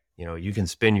 right? You can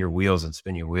spin your wheels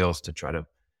to try to,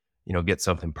 get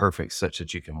something perfect such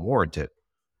that you can warrant it.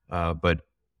 But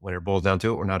when it boils down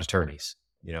to it, we're not attorneys.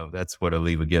 That's what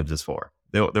Oliva Gibbs is for.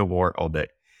 They'll warrant all day.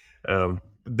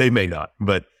 They may not,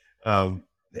 but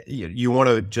you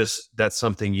want to that's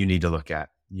something you need to look at.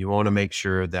 You want to make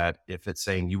sure that if it's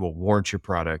saying you will warrant your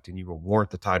product and you will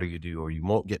warrant the title you do, or you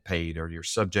won't get paid, or you're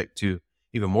subject to,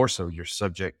 even more so, you're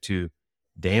subject to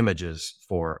damages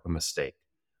for a mistake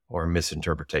or a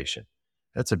misinterpretation.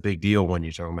 That's a big deal when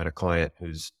you're talking about a client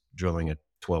who's drilling a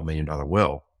 $12 million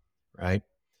well, right?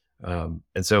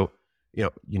 And so, you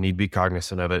need to be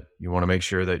cognizant of it. You want to make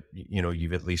sure that,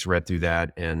 you've at least read through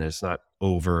that and it's not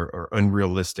over or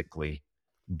unrealistically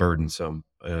burdensome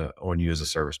on you as a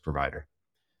service provider.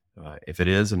 If it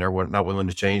is, and they're not willing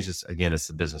to change, it's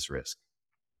the business risk.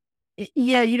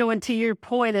 Yeah. And to your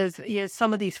point is,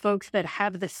 some of these folks that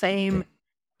have the same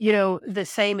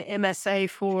MSA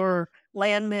for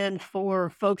landmen, for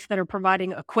folks that are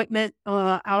providing equipment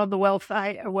out of the well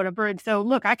site or whatever. And so,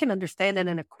 look, I can understand that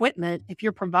in equipment, if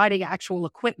you're providing actual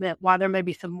equipment, why there may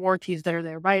be some warranties that are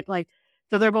there, right? Like,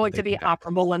 so they're going to be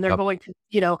operable, and they're going to,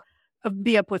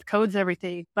 be up with codes and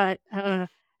everything. But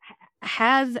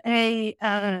has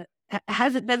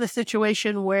has it been the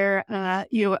situation where, a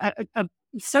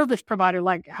service provider,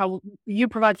 like how you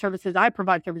provide services, I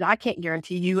provide services, I can't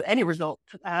guarantee you any result.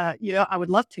 I would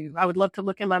love to. I would love to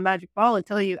look in my magic ball and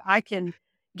tell you I can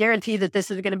guarantee that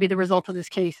this is going to be the result of this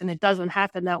case. And it doesn't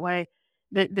happen that way,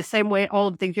 the same way all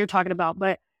of the things you're talking about.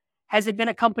 But has it been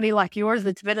a company like yours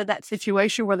that's been in that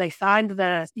situation where they signed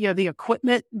the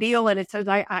equipment deal and it says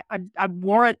I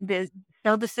warrant the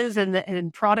services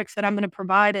and products that I'm going to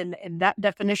provide, and that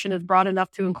definition is broad enough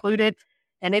to include it,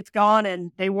 and it's gone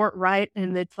and they weren't right,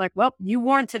 and it's like, well, you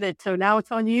warranted it, so now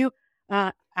it's on you.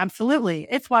 Absolutely,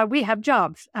 it's why we have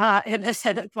jobs, and I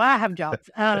said it's why I have jobs,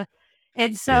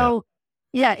 and so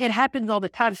yeah, it happens all the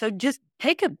time. So just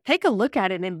take a look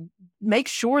at it and make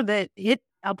sure that it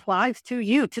applies to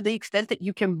you to the extent that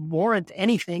you can warrant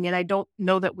anything. And I don't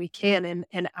know that we can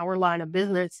in our line of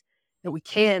business, that we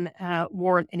can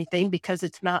warrant anything because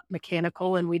it's not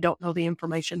mechanical and we don't know the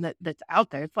information that's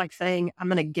out there. It's like saying, I'm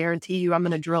going to guarantee you I'm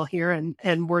going to drill here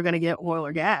and we're going to get oil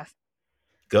or gas.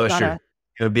 Gusher.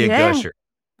 It'll be a gusher.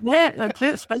 Yeah, that's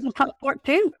it. Special transport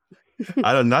too.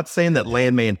 I'm not saying that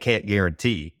landman can't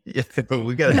guarantee.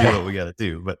 We got to do what we got to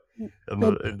do. But in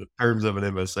the terms of an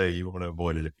MSA, you want to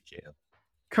avoid it if you can.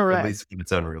 Correct. At least if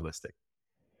it's unrealistic.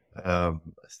 Let's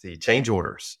see. Change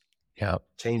orders. Yeah.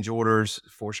 Change orders,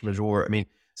 force majeure. I mean,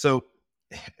 so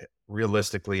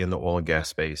realistically in the oil and gas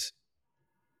space,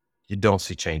 you don't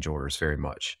see change orders very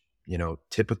much.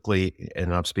 Typically,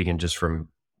 and I'm speaking just from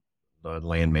the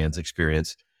landman's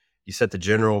experience, you set the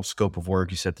general scope of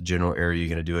work, you set the general area you're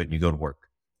going to do it, and you go to work.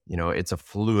 It's a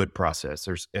fluid process.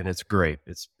 And it's great.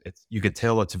 It's you could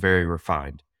tell it's very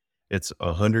refined. It's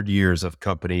 100 years of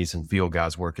companies and field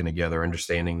guys working together,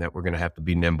 understanding that we're going to have to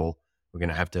be nimble. We're going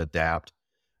to have to adapt.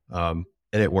 And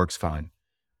it works fine.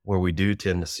 Where we do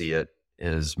tend to see it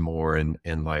is more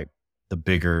in like the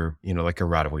bigger, like a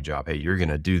right-of-way job. Hey, you're going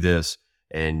to do this,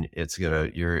 and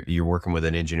you're working with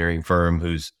an engineering firm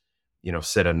who's,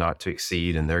 set a not to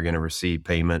exceed, and they're going to receive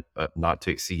payment not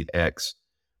to exceed X.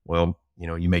 Well,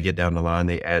 you may get down the line,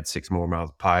 they add 6 more miles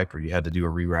of pipe, or you had to do a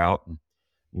reroute, and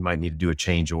you might need to do a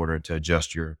change order to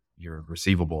adjust your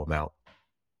receivable amount.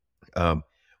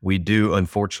 We do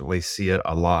unfortunately see it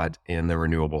a lot in the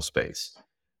renewable space.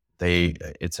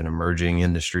 It's an emerging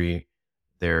industry.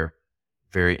 They're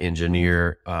very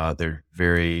engineer. They're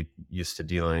very used to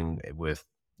dealing with,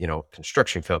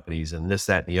 construction companies and this,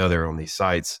 that, and the other on these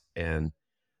sites, and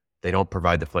they don't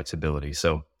provide the flexibility.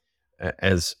 So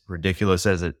as ridiculous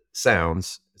as it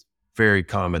sounds, it's very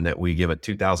common that we give a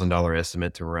 $2,000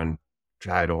 estimate to run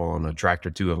title on a tractor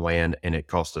to a land, and it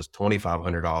costs us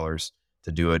 $2,500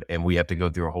 to do it, and we have to go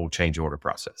through a whole change order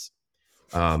process.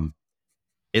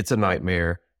 It's a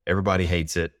nightmare. Everybody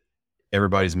hates it.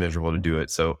 Everybody's miserable to do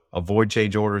it. So avoid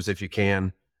change orders if you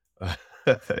can,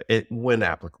 when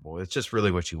applicable. It's just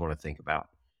really what you want to think about.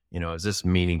 Is this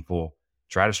meaningful?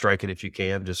 Try to strike it if you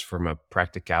can, just from a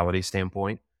practicality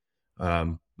standpoint.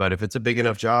 But if it's a big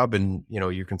enough job and,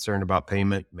 you're concerned about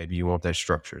payment, maybe you want that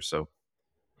structure. So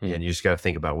and you just got to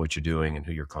think about what you're doing and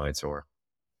who your clients are.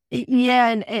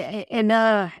 Yeah.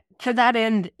 And to that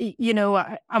end,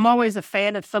 I'm always a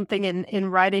fan of something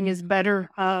in writing is better.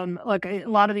 Like a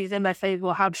lot of these MSAs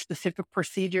will have specific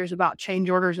procedures about change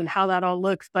orders and how that all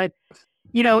looks. But,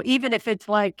 even if it's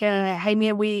like, hey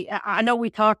man, I know we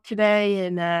talked today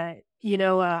and, I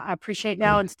appreciate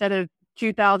now instead of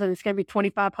 $2,000, it's going to be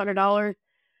 $2,500.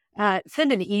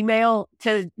 Send an email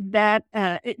to that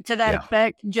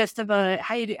effect, just of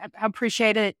hey, I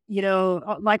appreciate it.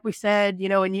 Like we said,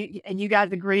 and you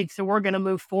guys agreed, so we're going to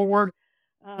move forward.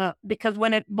 Because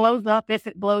when it blows up, if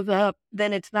it blows up,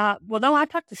 then it's not, well, no, I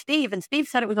talked to Steve and Steve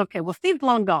said it was okay. Well, Steve's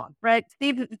long gone, right?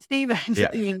 Steve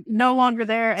is no longer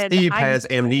there. And Steve has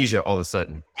amnesia all of a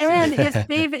sudden. And if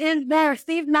Steve is there,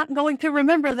 Steve's not going to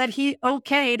remember that he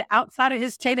okayed outside of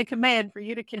his chain of command for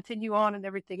you to continue on and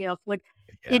everything else. Like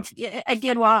it's,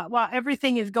 again, while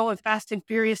everything is going fast and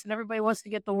furious and everybody wants to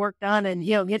get the work done and,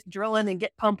 get drilling and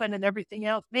get pumping and everything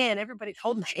else, man, everybody's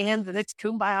holding hands and it's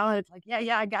kumbaya. And it's like,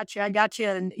 yeah, I got you.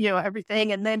 And,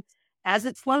 everything. And then as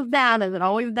it slows down, as it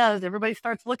always does, everybody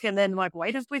starts looking and like, why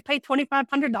did we pay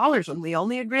 $2,500 when we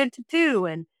only agreed to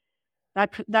 $2,000? And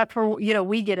that's where,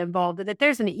 we get involved. And if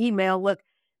there's an email, look,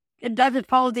 it doesn't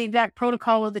follow the exact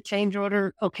protocol of the change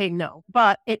order. Okay, no,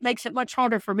 but it makes it much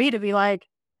harder for me to be like,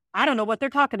 I don't know what they're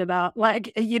talking about.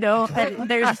 Like,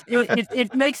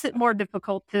 it makes it more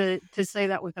difficult to say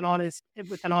that with an honest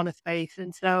face.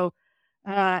 And so,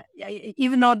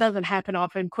 even though it doesn't happen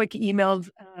often, quick emails,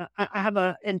 I have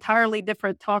an entirely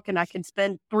different talk and I can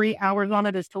spend 3 hours on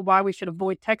it as to why we should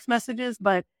avoid text messages.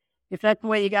 But if that's the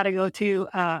way you got to go to,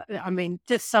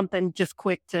 just something just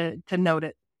quick to note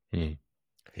it. Hmm.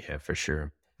 Yeah, for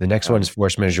sure. The next one's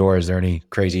force majeure. Is there any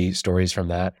crazy stories from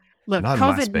that? Look, Not in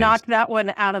my COVID space. knocked that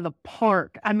one out of the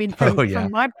park. I mean, Oh from yeah,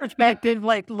 my perspective,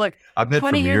 like, look, I've been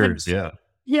 20 from years ago, years. Yeah.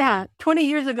 yeah, 20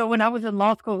 years ago when I was in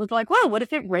law school, it was like, well, what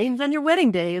if it rains on your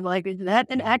wedding day? Like, is that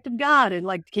an act of God? And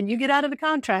like, can you get out of the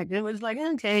contract? And it was like,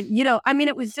 okay, I mean,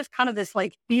 it was just kind of this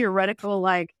like theoretical,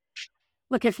 like,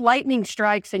 look, if lightning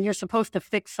strikes and you're supposed to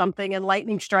fix something and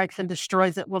lightning strikes and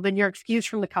destroys it, well, then you're excused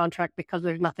from the contract because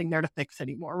there's nothing there to fix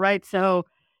anymore, right? So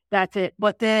that's it.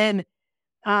 But then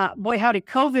boy, howdy,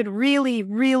 COVID really,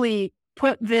 really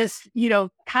put this,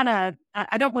 kind of,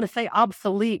 I don't want to say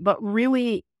obsolete, but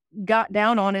really got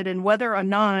down on it and whether or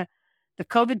not the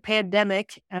COVID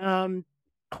pandemic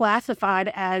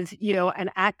classified as, an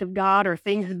act of God or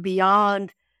things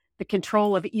beyond the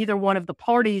control of either one of the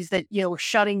parties that, were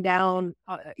shutting down,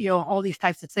 all these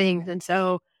types of things. And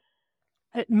so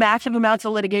massive amounts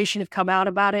of litigation have come out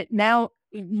about it. Now,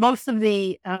 most of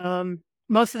the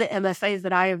MSAs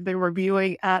that I have been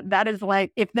reviewing, that is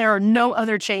like, if there are no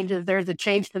other changes, there's a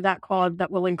change to that clause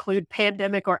that will include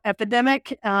pandemic or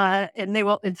epidemic, and they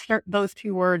will insert those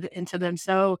two words into them.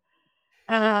 So,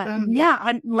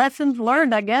 lessons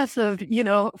learned, I guess, of,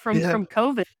 Yeah. from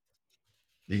COVID.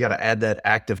 You got to add that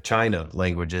active China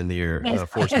language into your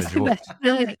force majeure.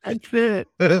 That's it.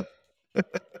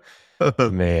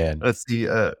 Man. Let's see.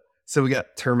 So we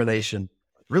got termination.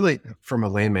 Really, from a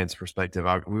landman's perspective,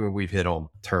 we've hit on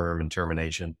term and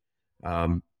termination.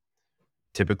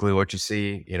 Typically, what you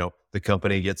see, the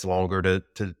company gets longer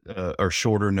or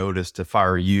shorter notice to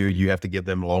fire you. You have to give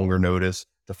them longer notice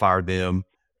to fire them.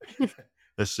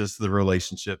 That's just the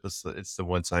relationship. It's the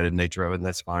one-sided nature of it, and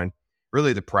that's fine.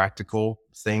 Really, the practical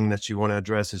thing that you want to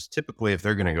address is typically if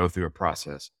they're going to go through a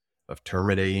process of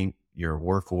terminating your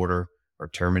work order or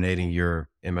terminating your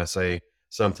MSA,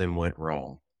 something went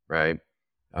wrong, right?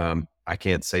 I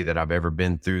can't say that I've ever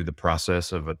been through the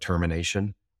process of a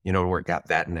termination, where it got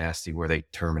that nasty, where they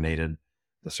terminated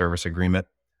the service agreement.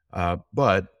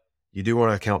 But you do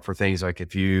want to account for things like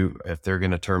if they're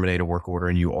going to terminate a work order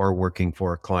and you are working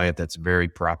for a client that's very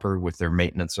proper with their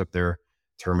maintenance up there,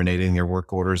 terminating their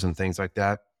work orders and things like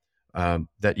that,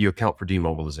 that you account for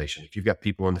demobilization. If you've got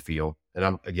people in the field, and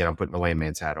I'm putting the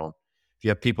landman's hat on. If you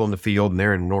have people in the field and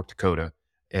they're in North Dakota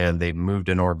and they moved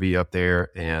an RV up there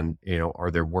and, or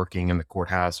they're working in the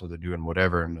courthouse or they're doing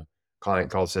whatever, and the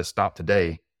client calls, says, stop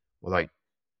today. Well, like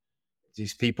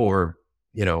these people are,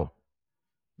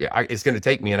 it's going to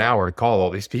take me an hour to call all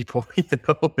these people,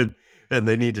 and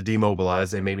they need to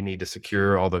demobilize. They maybe need to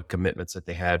secure all the commitments that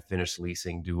they had, finish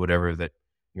leasing, do whatever that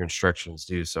your instructions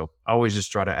do. So I always just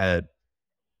try to add,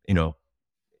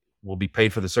 will be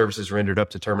paid for the services rendered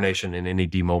up to termination and any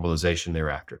demobilization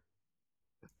thereafter.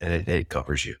 And it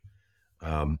covers you.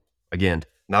 Again,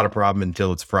 not a problem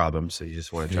until it's a problem. So you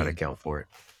just want to try to account for it.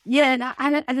 Yeah,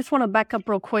 and I just want to back up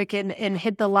real quick and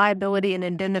hit the liability and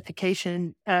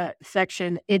indemnification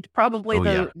section. It's probably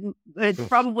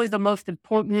the most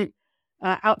important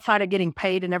outside of getting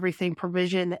paid and everything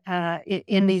provision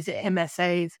in these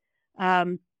MSAs.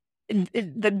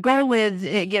 The goal is,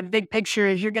 again, big picture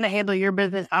is you're going to handle your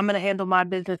business. I'm going to handle my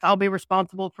business. I'll be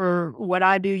responsible for what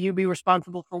I do. You be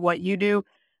responsible for what you do.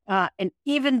 And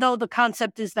even though the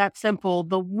concept is that simple,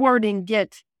 the wording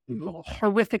gets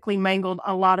horrifically mangled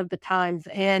a lot of the times.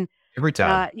 And every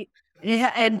time.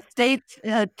 And states,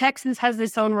 Texas has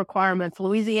its own requirements.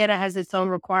 Louisiana has its own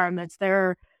requirements. There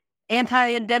are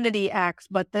anti-indemnity acts,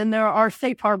 but then there are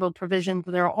safe harbor provisions.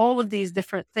 There are all of these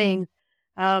different things.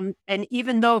 And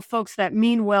even though folks that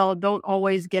mean well don't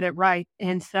always get it right.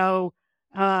 And so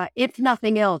if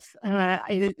nothing else,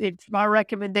 it's my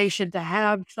recommendation to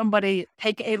have somebody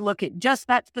take a look at just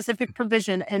that specific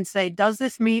provision and say, does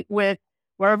this meet with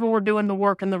wherever we're doing the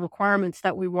work and the requirements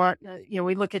that we want?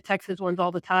 We look at Texas ones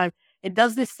all the time. And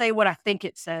does this say what I think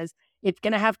it says? It's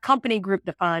going to have company group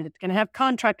defined. It's going to have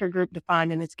contractor group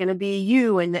defined. And it's going to be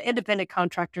you and the independent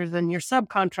contractors and your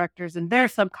subcontractors and their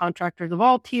subcontractors of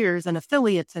all tiers and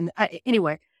affiliates. And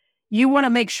anyway, you want to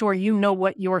make sure you know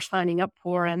what you're signing up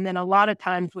for. And then a lot of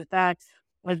times with that,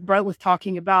 as Brett was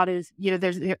talking about, is,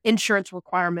 there's insurance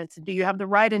requirements. Do you have the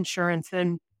right insurance?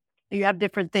 And you have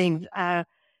different things.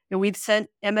 We've sent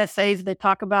MSAs that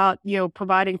talk about,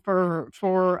 providing for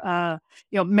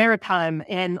maritime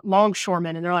and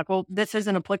longshoremen. And they're like, well, this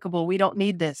isn't applicable. We don't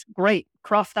need this. Great.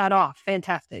 Cross that off.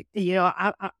 Fantastic.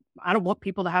 I don't want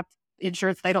people to have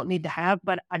insurance they don't need to have,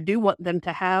 but I do want them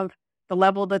to have the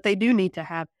level that they do need to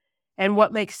have and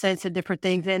what makes sense of different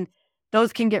things. And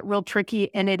those can get real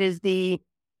tricky. And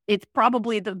it's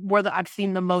probably where I've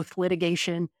seen the most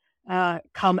litigation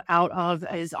come out of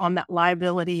is on that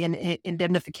liability and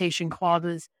indemnification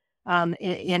clauses.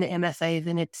 in MSAs,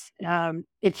 and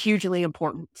it's hugely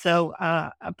important. So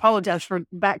I apologize for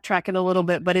backtracking a little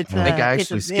bit, but it's I think I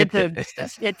it's a actually skipped it.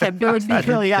 it's a big I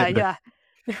deal. did Yeah, skip it. yeah.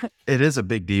 It is a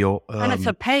big deal. And it's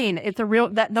a pain. It's a real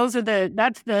that's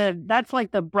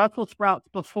like the Brussels sprouts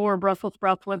before Brussels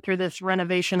sprouts went through this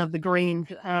renovation of the greens.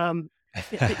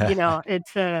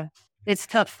 It's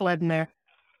tough sledding there.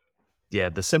 Yeah,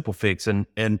 the simple fix, and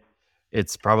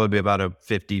it's probably about a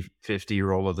 50-50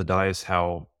 roll of the dice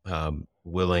how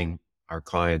willing our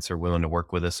clients are willing to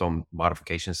work with us on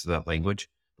modifications to that language,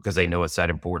 because they know it's that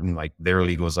important. Like their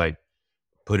legal is like,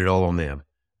 put it all on them.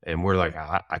 And we're like,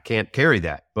 I can't carry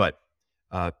that. But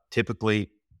typically,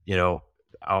 if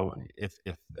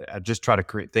I just try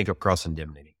to think of cross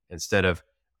indemnity instead of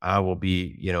I will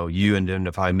be, you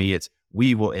indemnify me, it's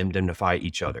we will indemnify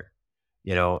each other,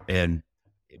 and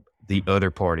the other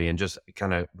party, and just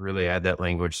kind of really add that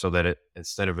language so that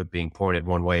instead of it being pointed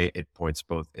one way, it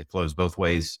flows both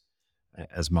ways,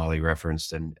 as Molly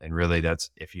referenced. And really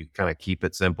that's, if you kind of keep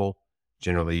it simple,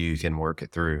 generally you can work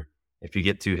it through. If you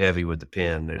get too heavy with the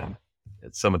pen, then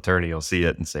some attorney will see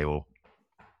it and say, well,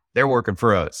 they're working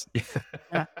for us.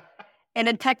 Yeah. And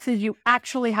in Texas, you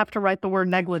actually have to write the word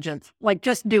negligence. Like,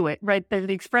 just do it, right? There's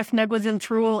the express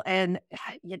negligence rule, and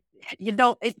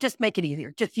just make it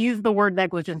easier. Just use the word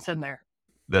negligence in there.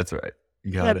 That's right.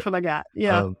 You got That's what I got.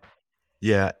 Yeah.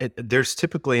 Yeah. There's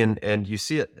typically, and you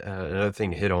see it, another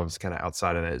thing to hit on is kind of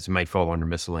outside of that is it might fall under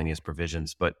miscellaneous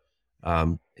provisions, but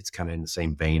it's kind of in the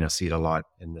same vein. I see it a lot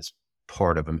in this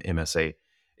part of an MSA.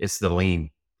 It's the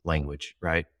lien language,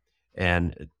 right?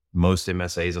 And most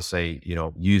MSAs will say,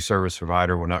 you service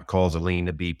provider will not cause a lien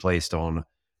to be placed on,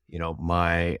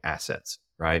 my assets,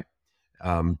 right?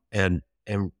 And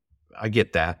I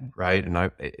get that, right?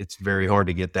 And it's very hard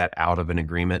to get that out of an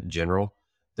agreement in general.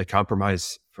 The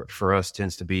compromise for us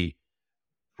tends to be,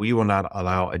 we will not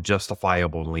allow a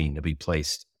justifiable lien to be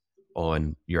placed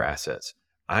on your assets.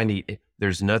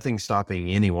 There's nothing stopping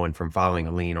anyone from filing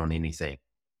a lien on anything.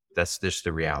 That's just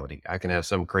the reality. I can have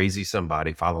some crazy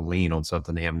somebody file a lien on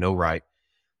something they have no right.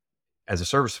 As a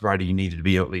service provider, you need to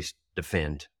be able to at least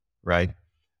defend, right?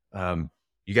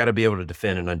 You got to be able to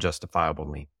defend an unjustifiable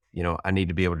lien. I need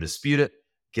to be able to dispute it,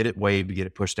 get it waived, get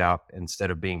it pushed out,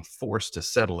 instead of being forced to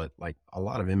settle it. Like a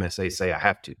lot of MSAs say I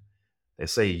have to. They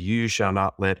say you shall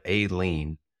not let a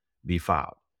lien be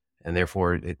filed. And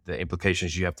therefore, the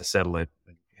implications you have to settle it.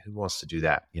 Who wants to do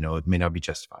that? It may not be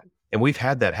justified. And we've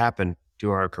had that happen through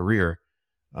our career,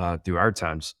 through our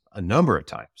times, a number of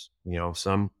times.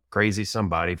 Some crazy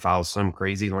somebody files some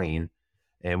crazy lien,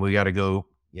 and we got to go,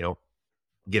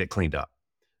 get it cleaned up.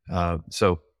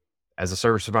 So as a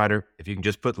service provider, if you can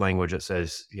just put language that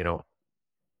says,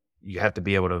 you have to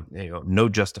be able to,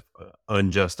 no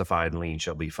unjustified lien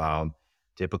shall be filed.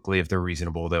 Typically, if they're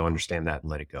reasonable, they'll understand that and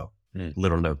let it go.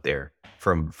 Little note there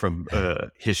from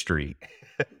history,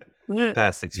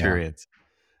 past experience.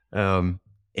 Yeah.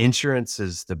 Insurance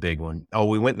is the big one. Oh,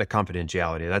 we went into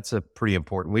confidentiality. That's a pretty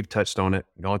important. We've touched on it.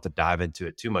 We don't have to dive into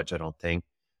it too much, I don't think.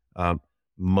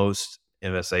 Most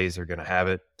MSAs are going to have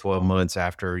it 12 months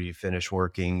after you finish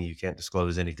working. You can't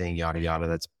disclose anything, yada, yada.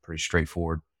 That's pretty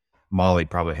straightforward. Molly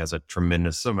probably has a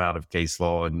tremendous amount of case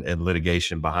law and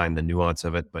litigation behind the nuance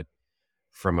of it. But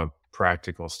from a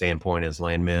practical standpoint as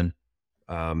landmen,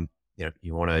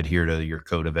 you want to adhere to your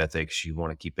code of ethics. You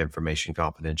want to keep information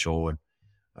confidential. And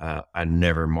I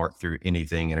never mark through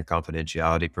anything in a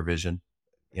confidentiality provision,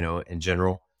 in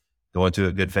general. Go into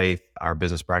a good faith. Our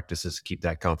business practices keep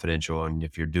that confidential. And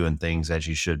if you're doing things as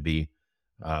you should be,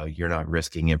 you're not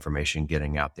risking information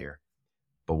getting out there.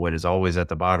 But what is always at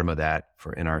the bottom of that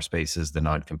in our space is the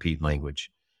non-compete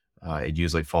language. It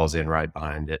usually falls in right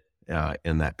behind it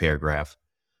in that paragraph.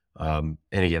 And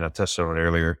again, I touched on it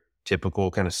earlier. Typical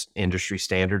kind of industry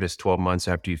standard is 12 months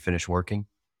after you finish working.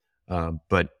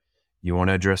 But you want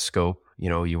to address scope.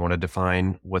 You want to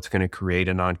define what's going to create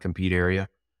a non-compete area,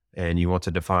 and you want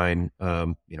to define,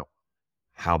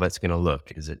 how that's going to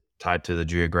look. Is it tied to the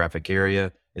geographic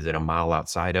area? Is it a mile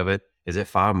outside of it? Is it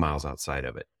 5 miles outside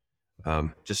of it?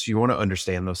 You want to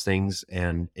understand those things.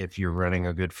 And if you're running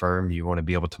a good firm, you want to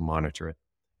be able to monitor it.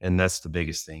 And that's the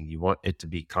biggest thing. You want it to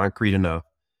be concrete enough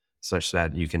such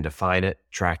that you can define it,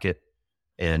 track it,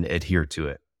 and adhere to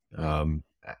it.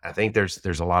 I think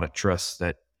there's a lot of trust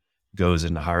that goes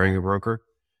into hiring a broker.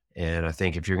 And I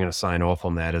think if you're going to sign off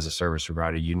on that as a service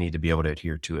provider, you need to be able to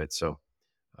adhere to it. So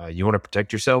you want to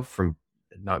protect yourself from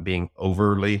not being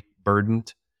overly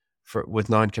burdened with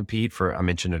non-compete for, I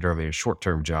mentioned it earlier,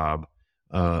 short-term job,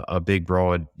 a big,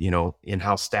 broad,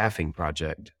 in-house staffing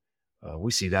project.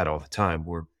 We see that all the time.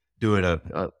 We're doing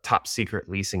a top secret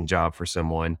leasing job for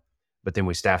someone. but then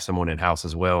we staff someone in house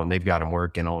as well, and they've got them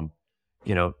working on,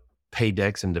 you know, pay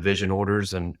decks and division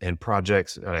orders and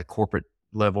projects at a corporate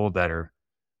level that are,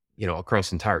 you know,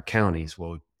 across entire counties.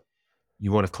 Well,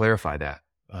 you want to clarify that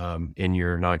in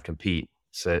your non-compete,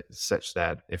 such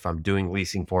that if I'm doing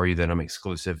leasing for you, then I'm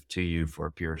exclusive to you for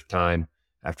a period of time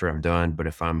after I'm done. But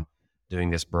if I'm doing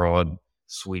this broad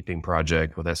sweeping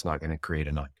project, well, that's not going to create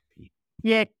a non-compete.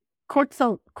 Yeah. Courts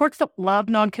don't love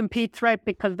non-competes, right?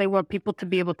 Because they want people to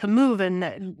be able to move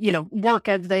and, you know, work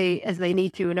as they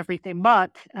need to and everything.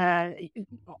 But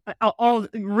all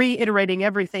reiterating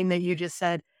everything that you just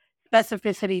said,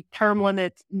 specificity, term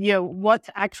limits, you know, what's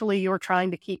actually you're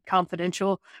trying to keep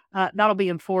confidential, that'll be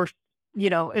enforced, you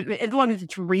know, as long as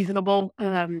it's reasonable,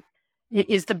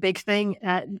 is the big thing.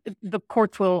 The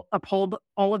courts will uphold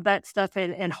all of that stuff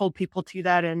and hold people to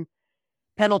that, and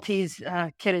penalties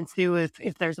can ensue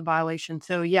if there's a violation.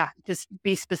 So yeah, just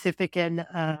be specific and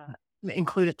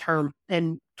include a term.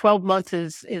 And 12 months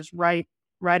is right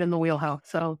in the wheelhouse.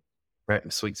 So Right in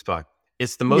the sweet spot.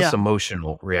 It's the most yeah,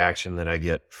 emotional reaction that I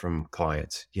get from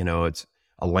clients. You know, it's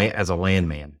as a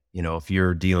landman, you know, if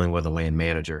you're dealing with a land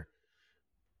manager,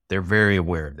 they're very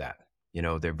aware of that. You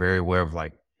know, they're very aware of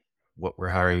like, what we're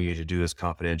hiring you to do is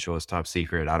confidential, it's top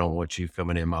secret. I don't want you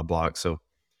filming in my block. So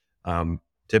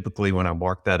typically when I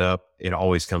mark that up, it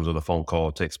always comes with a phone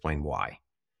call to explain why.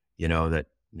 You know, that,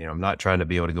 you know, I'm not trying to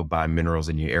be able to go buy minerals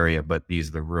in your area, but these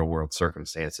are the real world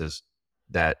circumstances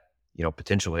that, you know,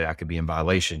 potentially I could be in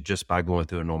violation just by going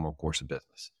through a normal course of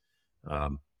business.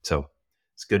 So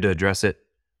it's good to address it.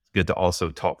 It's good to also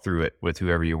talk through it with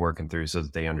whoever you're working through so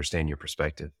that they understand your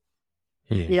perspective.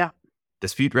 yeah.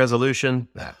 Dispute resolution,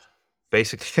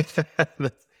 basically,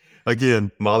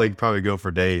 again, Molly could probably go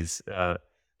for days.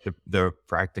 The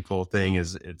practical thing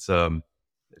is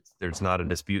there's not a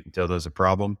dispute until there's a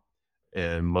problem.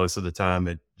 And most of the time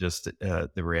it just,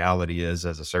 the reality is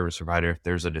as a service provider, if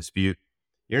there's a dispute,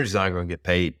 you're just not going to get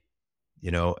paid, you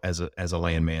know, as a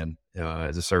landman,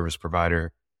 as a service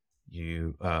provider,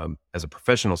 you, as a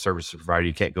professional service provider,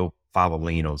 you can't go file a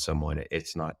lien on someone.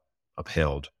 It's not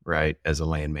upheld, right? As a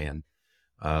landman.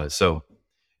 So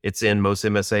it's in most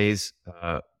MSAs.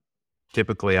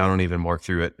 Typically I don't even mark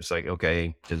through it. It's like,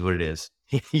 okay, it is what it is.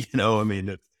 You know, I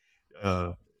mean,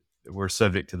 we're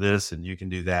subject to this and you can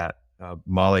do that.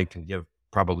 Molly can give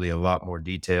probably a lot more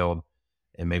detailed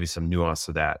and maybe some nuance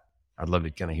to that. I'd love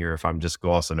to kind of hear if I'm just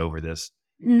glossing over this.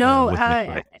 No,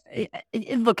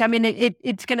 With look, I mean,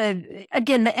 it's gonna,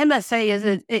 again, the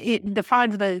MSA it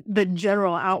defines the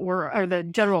general outward or the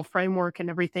general framework and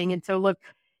everything. And so look,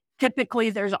 typically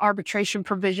there's arbitration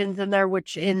provisions in there,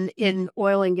 which in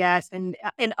oil and gas and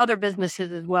in other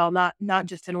businesses as well, not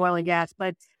just in oil and gas,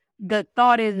 but the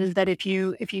thought is that if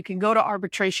you can go to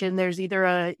arbitration, there's either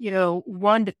a, you know,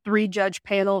 1 to 3 judge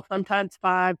panel, sometimes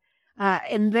 5,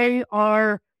 and they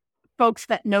are folks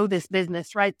that know this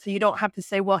business, right? So you don't have to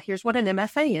say, well, here's what an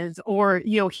MSA is, or,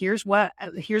 you know, here's what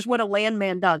a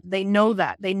landman does. They know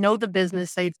that. They know the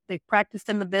business. They've practiced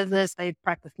in the business. They've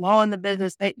practiced law in the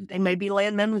business. They may be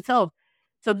landmen themselves.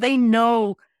 So they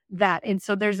know that. And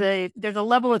so there's a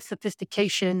level of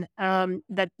sophistication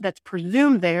that's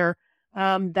presumed there,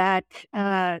 that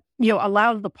you know,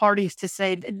 allows the parties to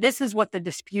say this is what the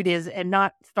dispute is, and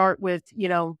not start with, you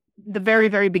know, the very,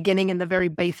 very beginning and the very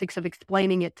basics of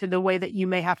explaining it to the way that you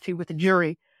may have to with a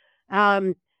jury.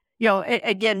 You know,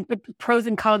 again, pros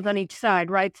and cons on each side,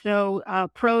 right? So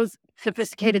pros,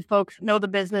 sophisticated folks know the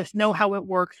business, know how it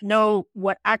works, know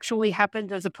what actually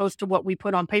happens as opposed to what we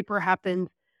put on paper happens,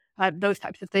 those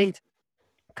types of things.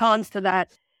 Cons to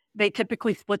that, they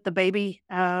typically split the baby.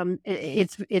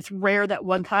 It's rare that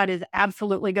one side is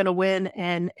absolutely going to win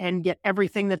and get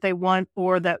everything that they want,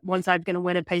 or that one side's going to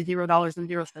win and pay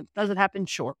 $0.00. Does it happen?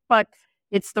 Sure, but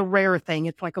it's the rare thing.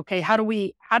 It's like, okay, how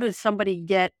does somebody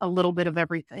get a little bit of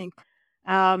everything?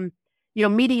 You know,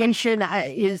 mediation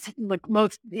is like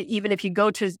even if you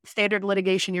go to standard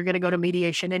litigation, you're going to go to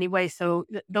mediation anyway. So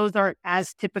those aren't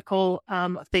as typical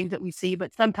things that we see,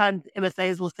 but sometimes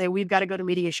MSAs will say, we've got to go to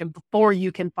mediation before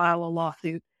you can file a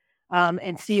lawsuit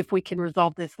and see if we can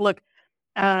resolve this. Look,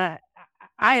 I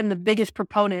am the biggest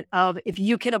proponent of, if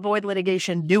you can avoid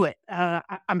litigation, do it.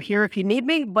 I'm here if you need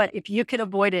me, but if you can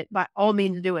avoid it, by all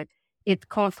means do it. It's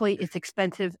costly. It's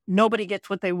expensive. Nobody gets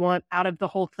what they want out of the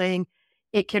whole thing.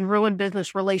 It can ruin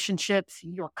business relationships.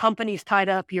 Your company's tied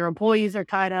up. Your employees are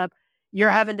tied up. You're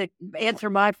having to answer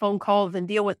my phone calls and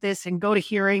deal with this and go to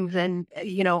hearings and,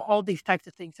 you know, all these types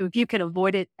of things. So if you can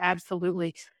avoid it,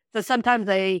 absolutely. So sometimes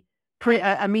a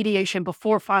mediation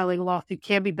before filing a lawsuit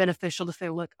can be beneficial to say,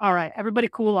 look, all right, everybody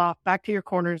cool off, back to your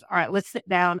corners. All right, let's sit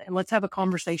down and let's have a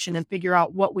conversation and figure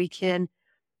out what we can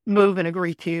move and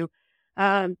agree to.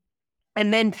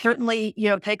 And then certainly,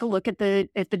 take a look at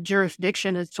the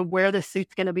jurisdiction as to where the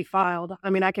suit's going to be filed. I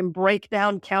mean, I can break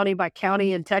down county by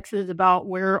county in Texas about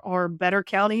where are better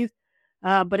counties,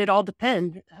 but it all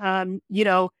depends.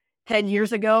 10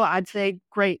 years ago, I'd say,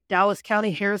 great, Dallas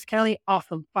County, Harris County,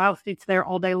 awesome, file suits there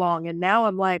all day long. And now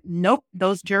I'm like, nope,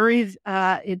 those juries,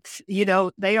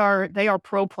 they are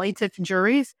pro plaintiff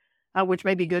juries, which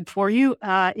may be good for you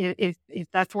if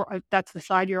that's the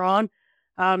side you're on.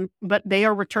 But they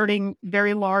are returning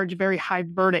very large, very high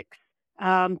verdicts.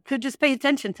 So just pay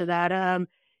attention to that.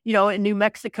 In New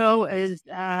Mexico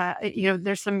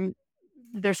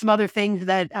there's some other things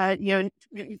that,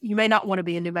 you may not want to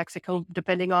be in New Mexico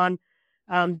depending on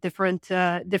different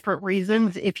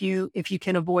reasons if you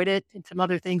can avoid it and some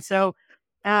other things. So,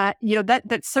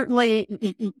 that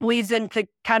certainly leads into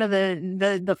kind of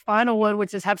the final one,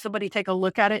 which is have somebody take a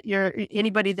look at it.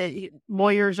 Anybody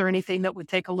lawyers or anything that would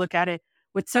take a look at it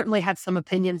would certainly have some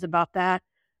opinions about that,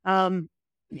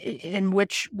 in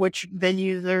which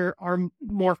venues are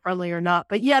more friendly or not.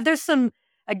 But yeah, there's some,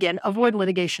 again, avoid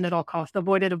litigation at all costs.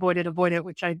 Avoid it,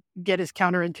 which I get is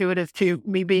counterintuitive to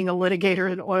me being a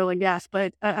litigator in oil and gas.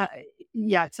 But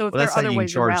yeah, so if there are other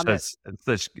ways around it.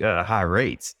 Such high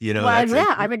rates, Well, that's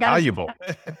yeah, I mean, valuable.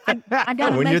 I got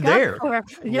to when make you're there. up for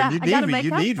it. Yeah, I got to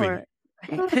make up for it.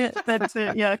 That's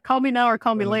it. Yeah, call me now or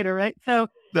call me later, right? So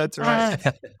that's right.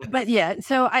 But yeah,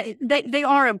 so they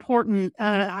are important.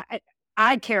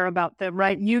 I care about them,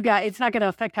 right? You guys, it's not going to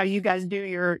affect how you guys do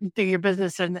your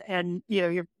business and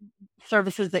your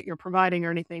services that you're providing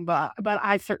or anything. But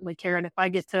I certainly care, and if I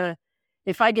get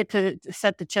to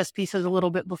set the chess pieces a little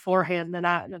bit beforehand, then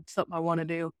that's something I want to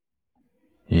do.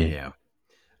 Yeah.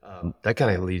 That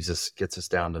kind of gets us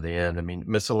down to the end. I mean,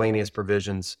 miscellaneous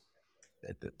provisions,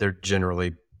 they're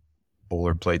generally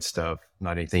boilerplate stuff,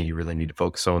 not anything you really need to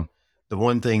focus on. The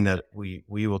one thing that we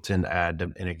will tend to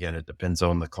add, and again, it depends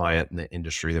on the client and the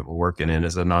industry that we're working in,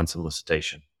 is a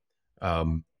non-solicitation.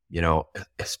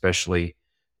 Especially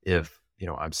if,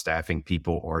 I'm staffing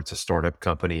people or it's a startup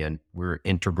company and we're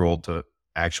integral to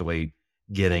actually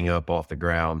getting up off the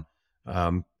ground.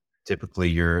 Typically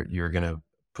you're going to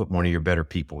put one of your better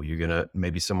people. You're going to,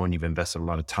 maybe someone you've invested a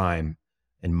lot of time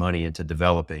and money into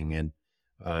developing. And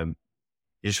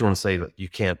you just want to say that you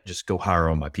can't just go hire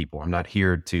all my people. I'm not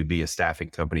here to be a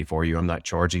staffing company for you. I'm not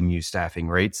charging you staffing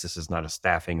rates. This is not a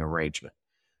staffing arrangement.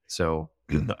 So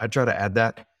I try to add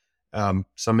that.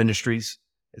 Some industries,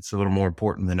 it's a little more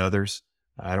important than others.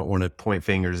 I don't want to point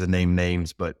fingers and name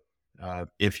names, but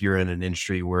if you're in an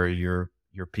industry where your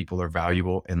people are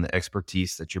valuable and the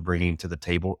expertise that you're bringing to the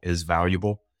table is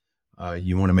valuable,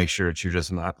 you want to make sure that you're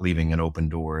just not leaving an open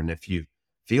door. And if you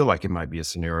feel like it might be a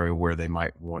scenario where they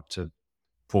might want to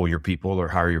pull your people or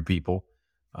hire your people,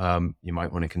 you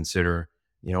might want to consider,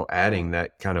 adding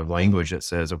that kind of language that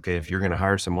says, okay, if you're going to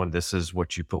hire someone, this is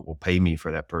what you will pay me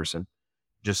for that person.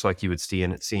 Just like you would see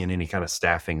in any kind of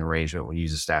staffing arrangement when you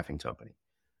use a staffing company.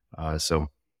 So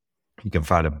you can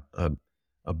find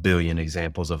a billion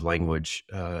examples of language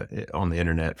on the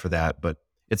internet for that, but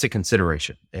it's a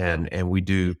consideration. And we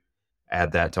do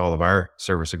add that to all of our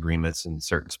service agreements in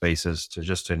certain spaces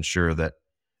to ensure that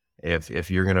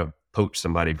if you're going to poach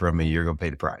somebody from me, you're going to pay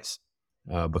the price.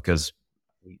 Because,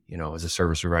 as a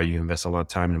service provider, you invest a lot of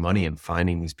time and money in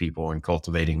finding these people and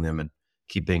cultivating them and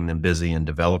keeping them busy and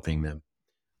developing them.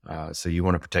 So you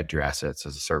want to protect your assets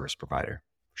as a service provider.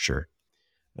 Sure.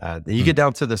 Then you get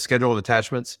down to the schedule of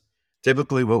attachments.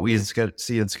 Typically what we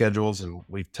see in schedules, and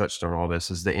we've touched on all this,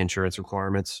 is the insurance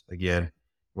requirements. Again,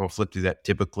 we'll flip through that.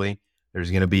 Typically there's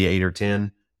going to be 8 or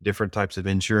 10 different types of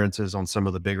insurances on some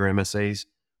of the bigger MSAs.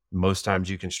 Most times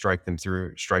you can strike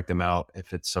them out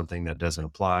if it's something that doesn't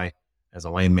apply. As a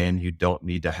landman, you don't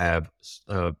need to have,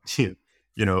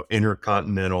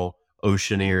 intercontinental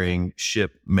oceaneering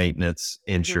ship maintenance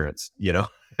insurance,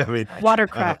 I mean,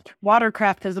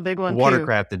 watercraft is a big one.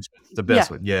 Watercraft is the best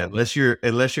one. Yeah. Unless you're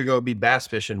going to be bass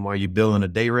fishing while you're billing a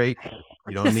day rate,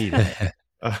 you don't need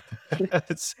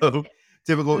it. So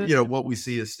typical, what we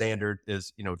see as standard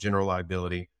is, general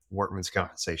liability, workman's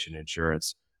compensation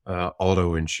insurance,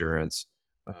 auto insurance.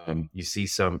 You see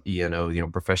some E&O,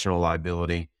 professional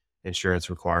liability insurance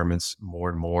requirements more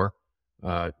and more.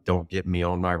 Don't get me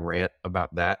on my rant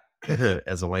about that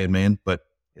as a landman, but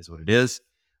is what it is.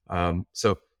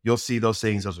 So you'll see those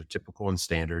things. Those are typical and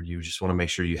standard. You just want to make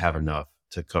sure you have enough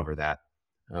to cover that,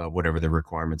 whatever the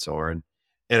requirements are. And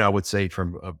I would say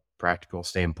from a practical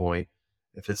standpoint,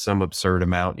 if it's some absurd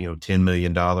amount, $10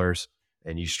 million,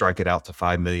 and you strike it out to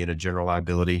 $5 million of general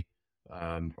liability,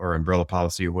 or umbrella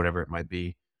policy or whatever it might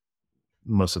be,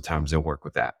 most of the times they'll work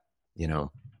with that,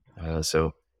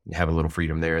 So you have a little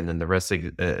freedom there. And then the rest of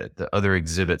the other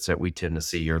exhibits that we tend to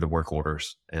see are the work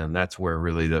orders. And that's where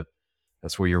really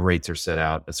that's where your rates are set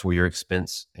out. That's where your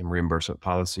expense and reimbursement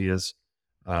policy is.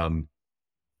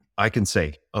 I can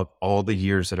say of all the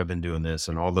years that I've been doing this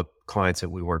and all the clients that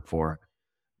we work for,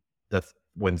 that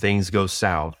when things go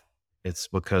south, it's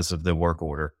because of the work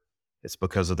order. It's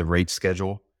because of the rate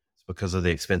schedule. It's because of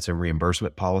the expense and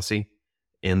reimbursement policy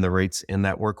in the rates in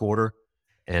that work order,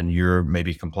 and your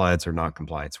maybe compliance or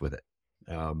non-compliance with it.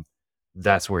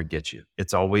 That's where it gets you.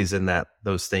 It's always in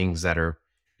those things that are,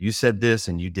 you said this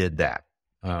and you did that,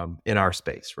 in our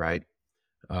space, right?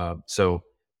 So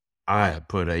I have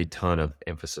put a ton of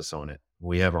emphasis on it.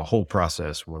 We have a whole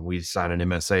process when we sign an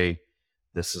MSA.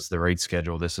 This is the rate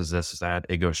schedule. This is that.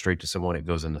 It goes straight to someone. It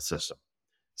goes in the system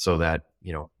so that,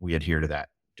 we adhere to that.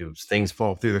 Do things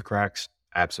fall through the cracks?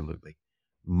 Absolutely.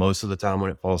 Most of the time when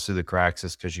it falls through the cracks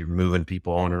is because you're moving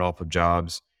people on and off of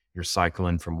jobs. You're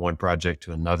cycling from one project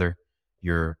to another.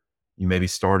 You maybe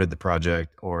started the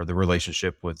project or the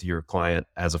relationship with your client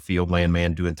as a field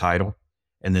landman doing title,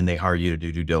 and then they hire you to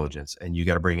do due diligence, and you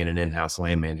got to bring in an in-house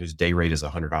landman whose day rate is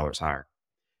 $100 higher.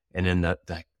 And in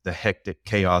the hectic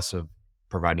chaos of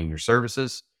providing your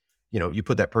services, you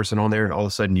put that person on there and all of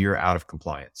a sudden you're out of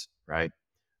compliance, right?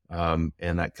 And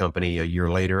that company a year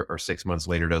later or 6 months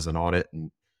later does an audit,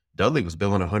 and Dudley was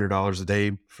billing $100 a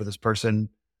day for this person,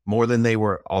 more than they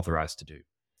were authorized to do.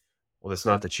 Well, it's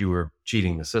not that you were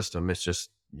cheating the system. It's just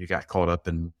you got caught up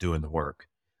in doing the work.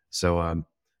 So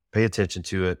pay attention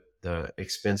to it. The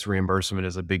expense reimbursement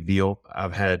is a big deal.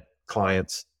 I've had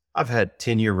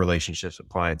 10-year relationships with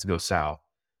clients go south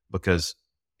because,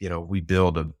 we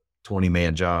build a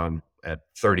 20-man job at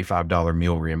 $35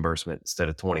 meal reimbursement instead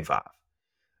of 25.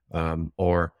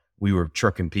 Or we were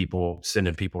trucking people,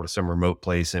 sending people to some remote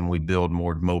place, and we build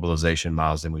more mobilization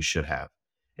miles than we should have.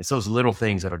 It's those little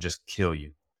things that'll just kill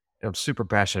you. And I'm super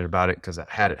passionate about it because I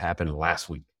had it happen last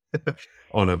week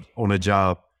on a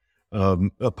job,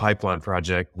 a pipeline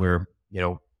project where,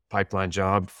 pipeline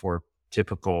job for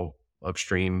typical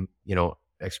upstream,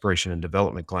 exploration and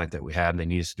development client that we had, and they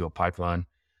needed us to do a pipeline.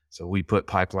 So we put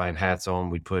pipeline hats on,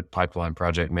 we put pipeline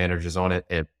project managers on it,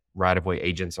 and right-of-way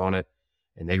agents on it,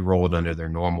 and they roll it under their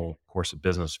normal course of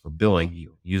business for billing,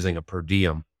 using a per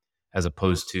diem as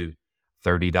opposed to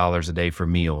 $30 a day for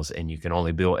meals. And you can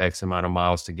only bill X amount of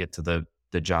miles to get to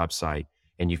the job site,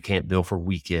 and you can't bill for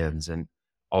weekends, and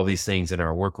all these things in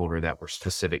our work order that were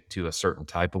specific to a certain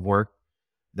type of work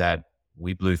that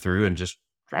we blew through and just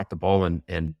dropped the ball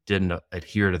and didn't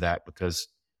adhere to that because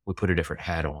we put a different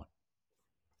hat on.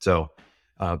 So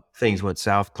things went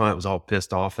south. Client was all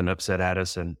pissed off and upset at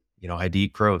us, and I had to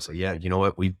eat crow. So yeah, you know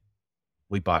what? We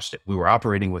botched it. We were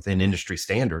operating within industry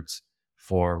standards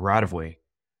for right of way,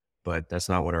 but that's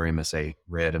not what our MSA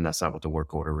read, and that's not what the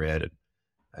work order read. And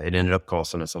it ended up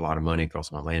costing us a lot of money. It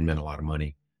cost my landmen a lot of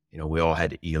money. We all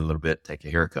had to eat a little bit, take a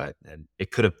haircut, and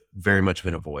it could have very much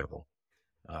been avoidable.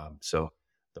 So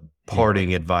the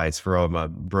parting advice for all my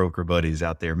broker buddies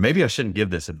out there, maybe I shouldn't give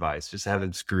this advice, just have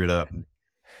them screw it up.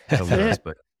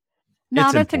 But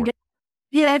no, that's important.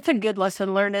 It's a good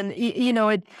lesson learned. And,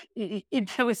 it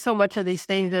shows so much of these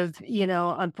things of,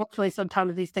 unfortunately,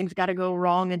 sometimes these things got to go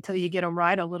wrong until you get them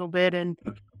right a little bit. And,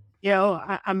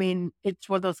 I mean, it's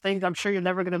one of those things, I'm sure you're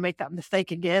never going to make that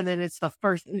mistake again. And it's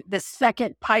the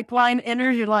second pipeline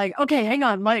enters, you're like, okay, hang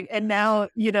on, Mike. And now,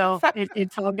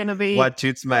 it's all going to be. What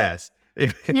shoots mass?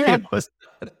 Yeah.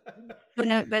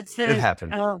 That's it. It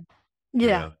happened.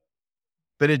 Yeah.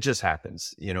 But it just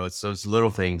happens. It's those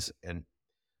little things. And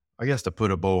I guess to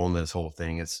put a bow on this whole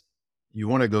thing is you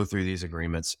want to go through these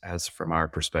agreements as from our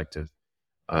perspective,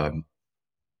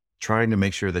 trying to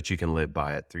make sure that you can live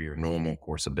by it through your normal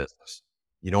course of business.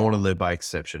 You don't want to live by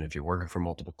exception. If you're working for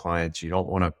multiple clients, you don't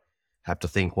want to have to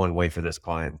think one way for this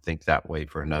client and think that way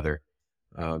for another.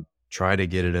 Try to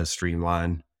get it as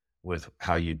streamlined with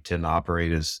how you tend to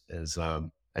operate as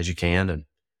you can, and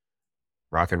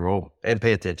rock and roll, and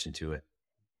pay attention to it.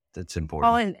 That's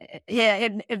important.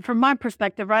 Well, and from my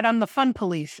perspective, right, I'm the fun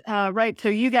police, right? So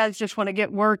you guys just want to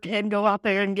get work and go out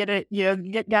there and get it,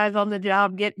 get guys on the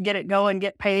job, get it going,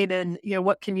 get paid. And,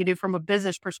 what can you do from a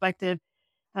business perspective?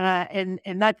 And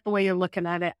that's the way you're looking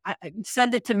at it.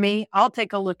 Send it to me. I'll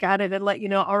take a look at it and let you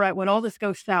know, all right, when all this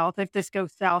goes south, if this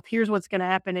goes south, here's what's going to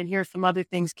happen. And here's some other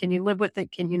things. Can you live with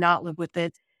it? Can you not live with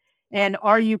it? And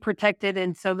are you protected?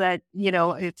 And so that,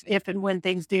 if and when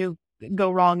things do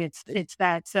go wrong, it's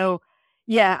that. So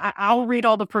yeah, I'll read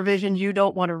all the provisions you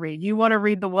don't want to read. You want to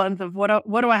read the ones of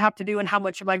what do I have to do and how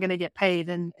much am I going to get paid?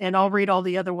 And I'll read all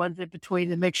the other ones in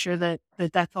between and make sure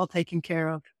that's all taken care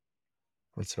of.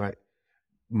 That's right.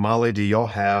 Molly, do y'all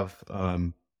have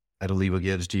at Oliva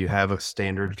Gibbs, do you have a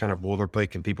standard kind of boilerplate?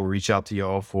 Can people reach out to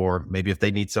y'all for maybe if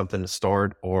they need something to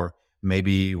start, or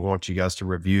maybe want you guys to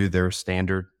review their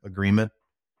standard agreement?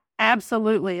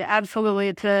 Absolutely,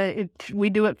 absolutely. We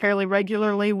do it fairly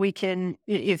regularly. We can,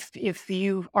 if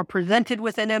you are presented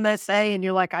with an MSA and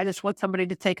you're like, I just want somebody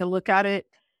to take a look at it,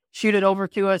 shoot it over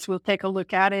to us. We'll take a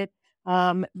look at it.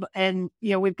 And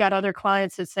we've got other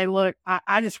clients that say, look,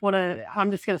 I'm just going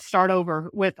to start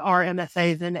over with our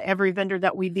MSAs, and every vendor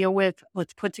that we deal with,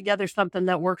 let's put together something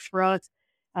that works for us,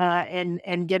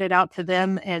 and get it out to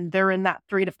them. And they're in that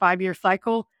 3 to 5 year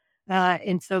cycle.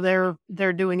 And so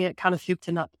they're doing it kind of soup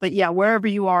to nuts. But yeah, wherever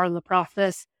you are in the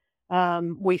process,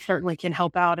 we certainly can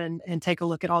help out and take a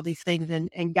look at all these things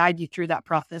and guide you through that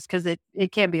process, because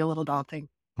it can be a little daunting.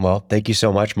 Well, thank you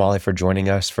so much, Molly, for joining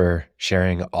us, for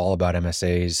sharing all about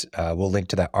MSAs. We'll link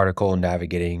to that article,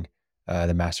 Navigating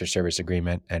the Master Service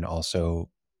Agreement. And also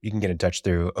you can get in touch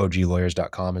through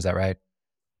oglawyers.com. Is that right?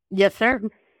 Yes, sir.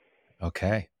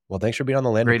 Okay. Well, thanks for being on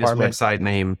the Land Greatest Department. website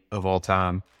name of all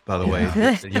time, by the way.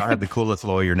 Y'all have the coolest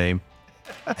lawyer name.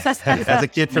 As a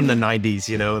kid from the 90s,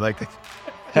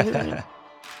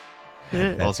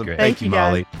 awesome. Great. Thank you,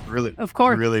 Molly. Guys. Really, Of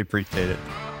course. really appreciate it.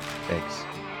 Thanks.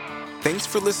 Thanks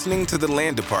for listening to The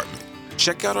Land Department.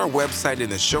 Check out our website in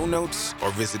the show notes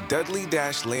or visit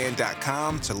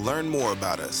dudley-land.com to learn more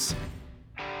about us.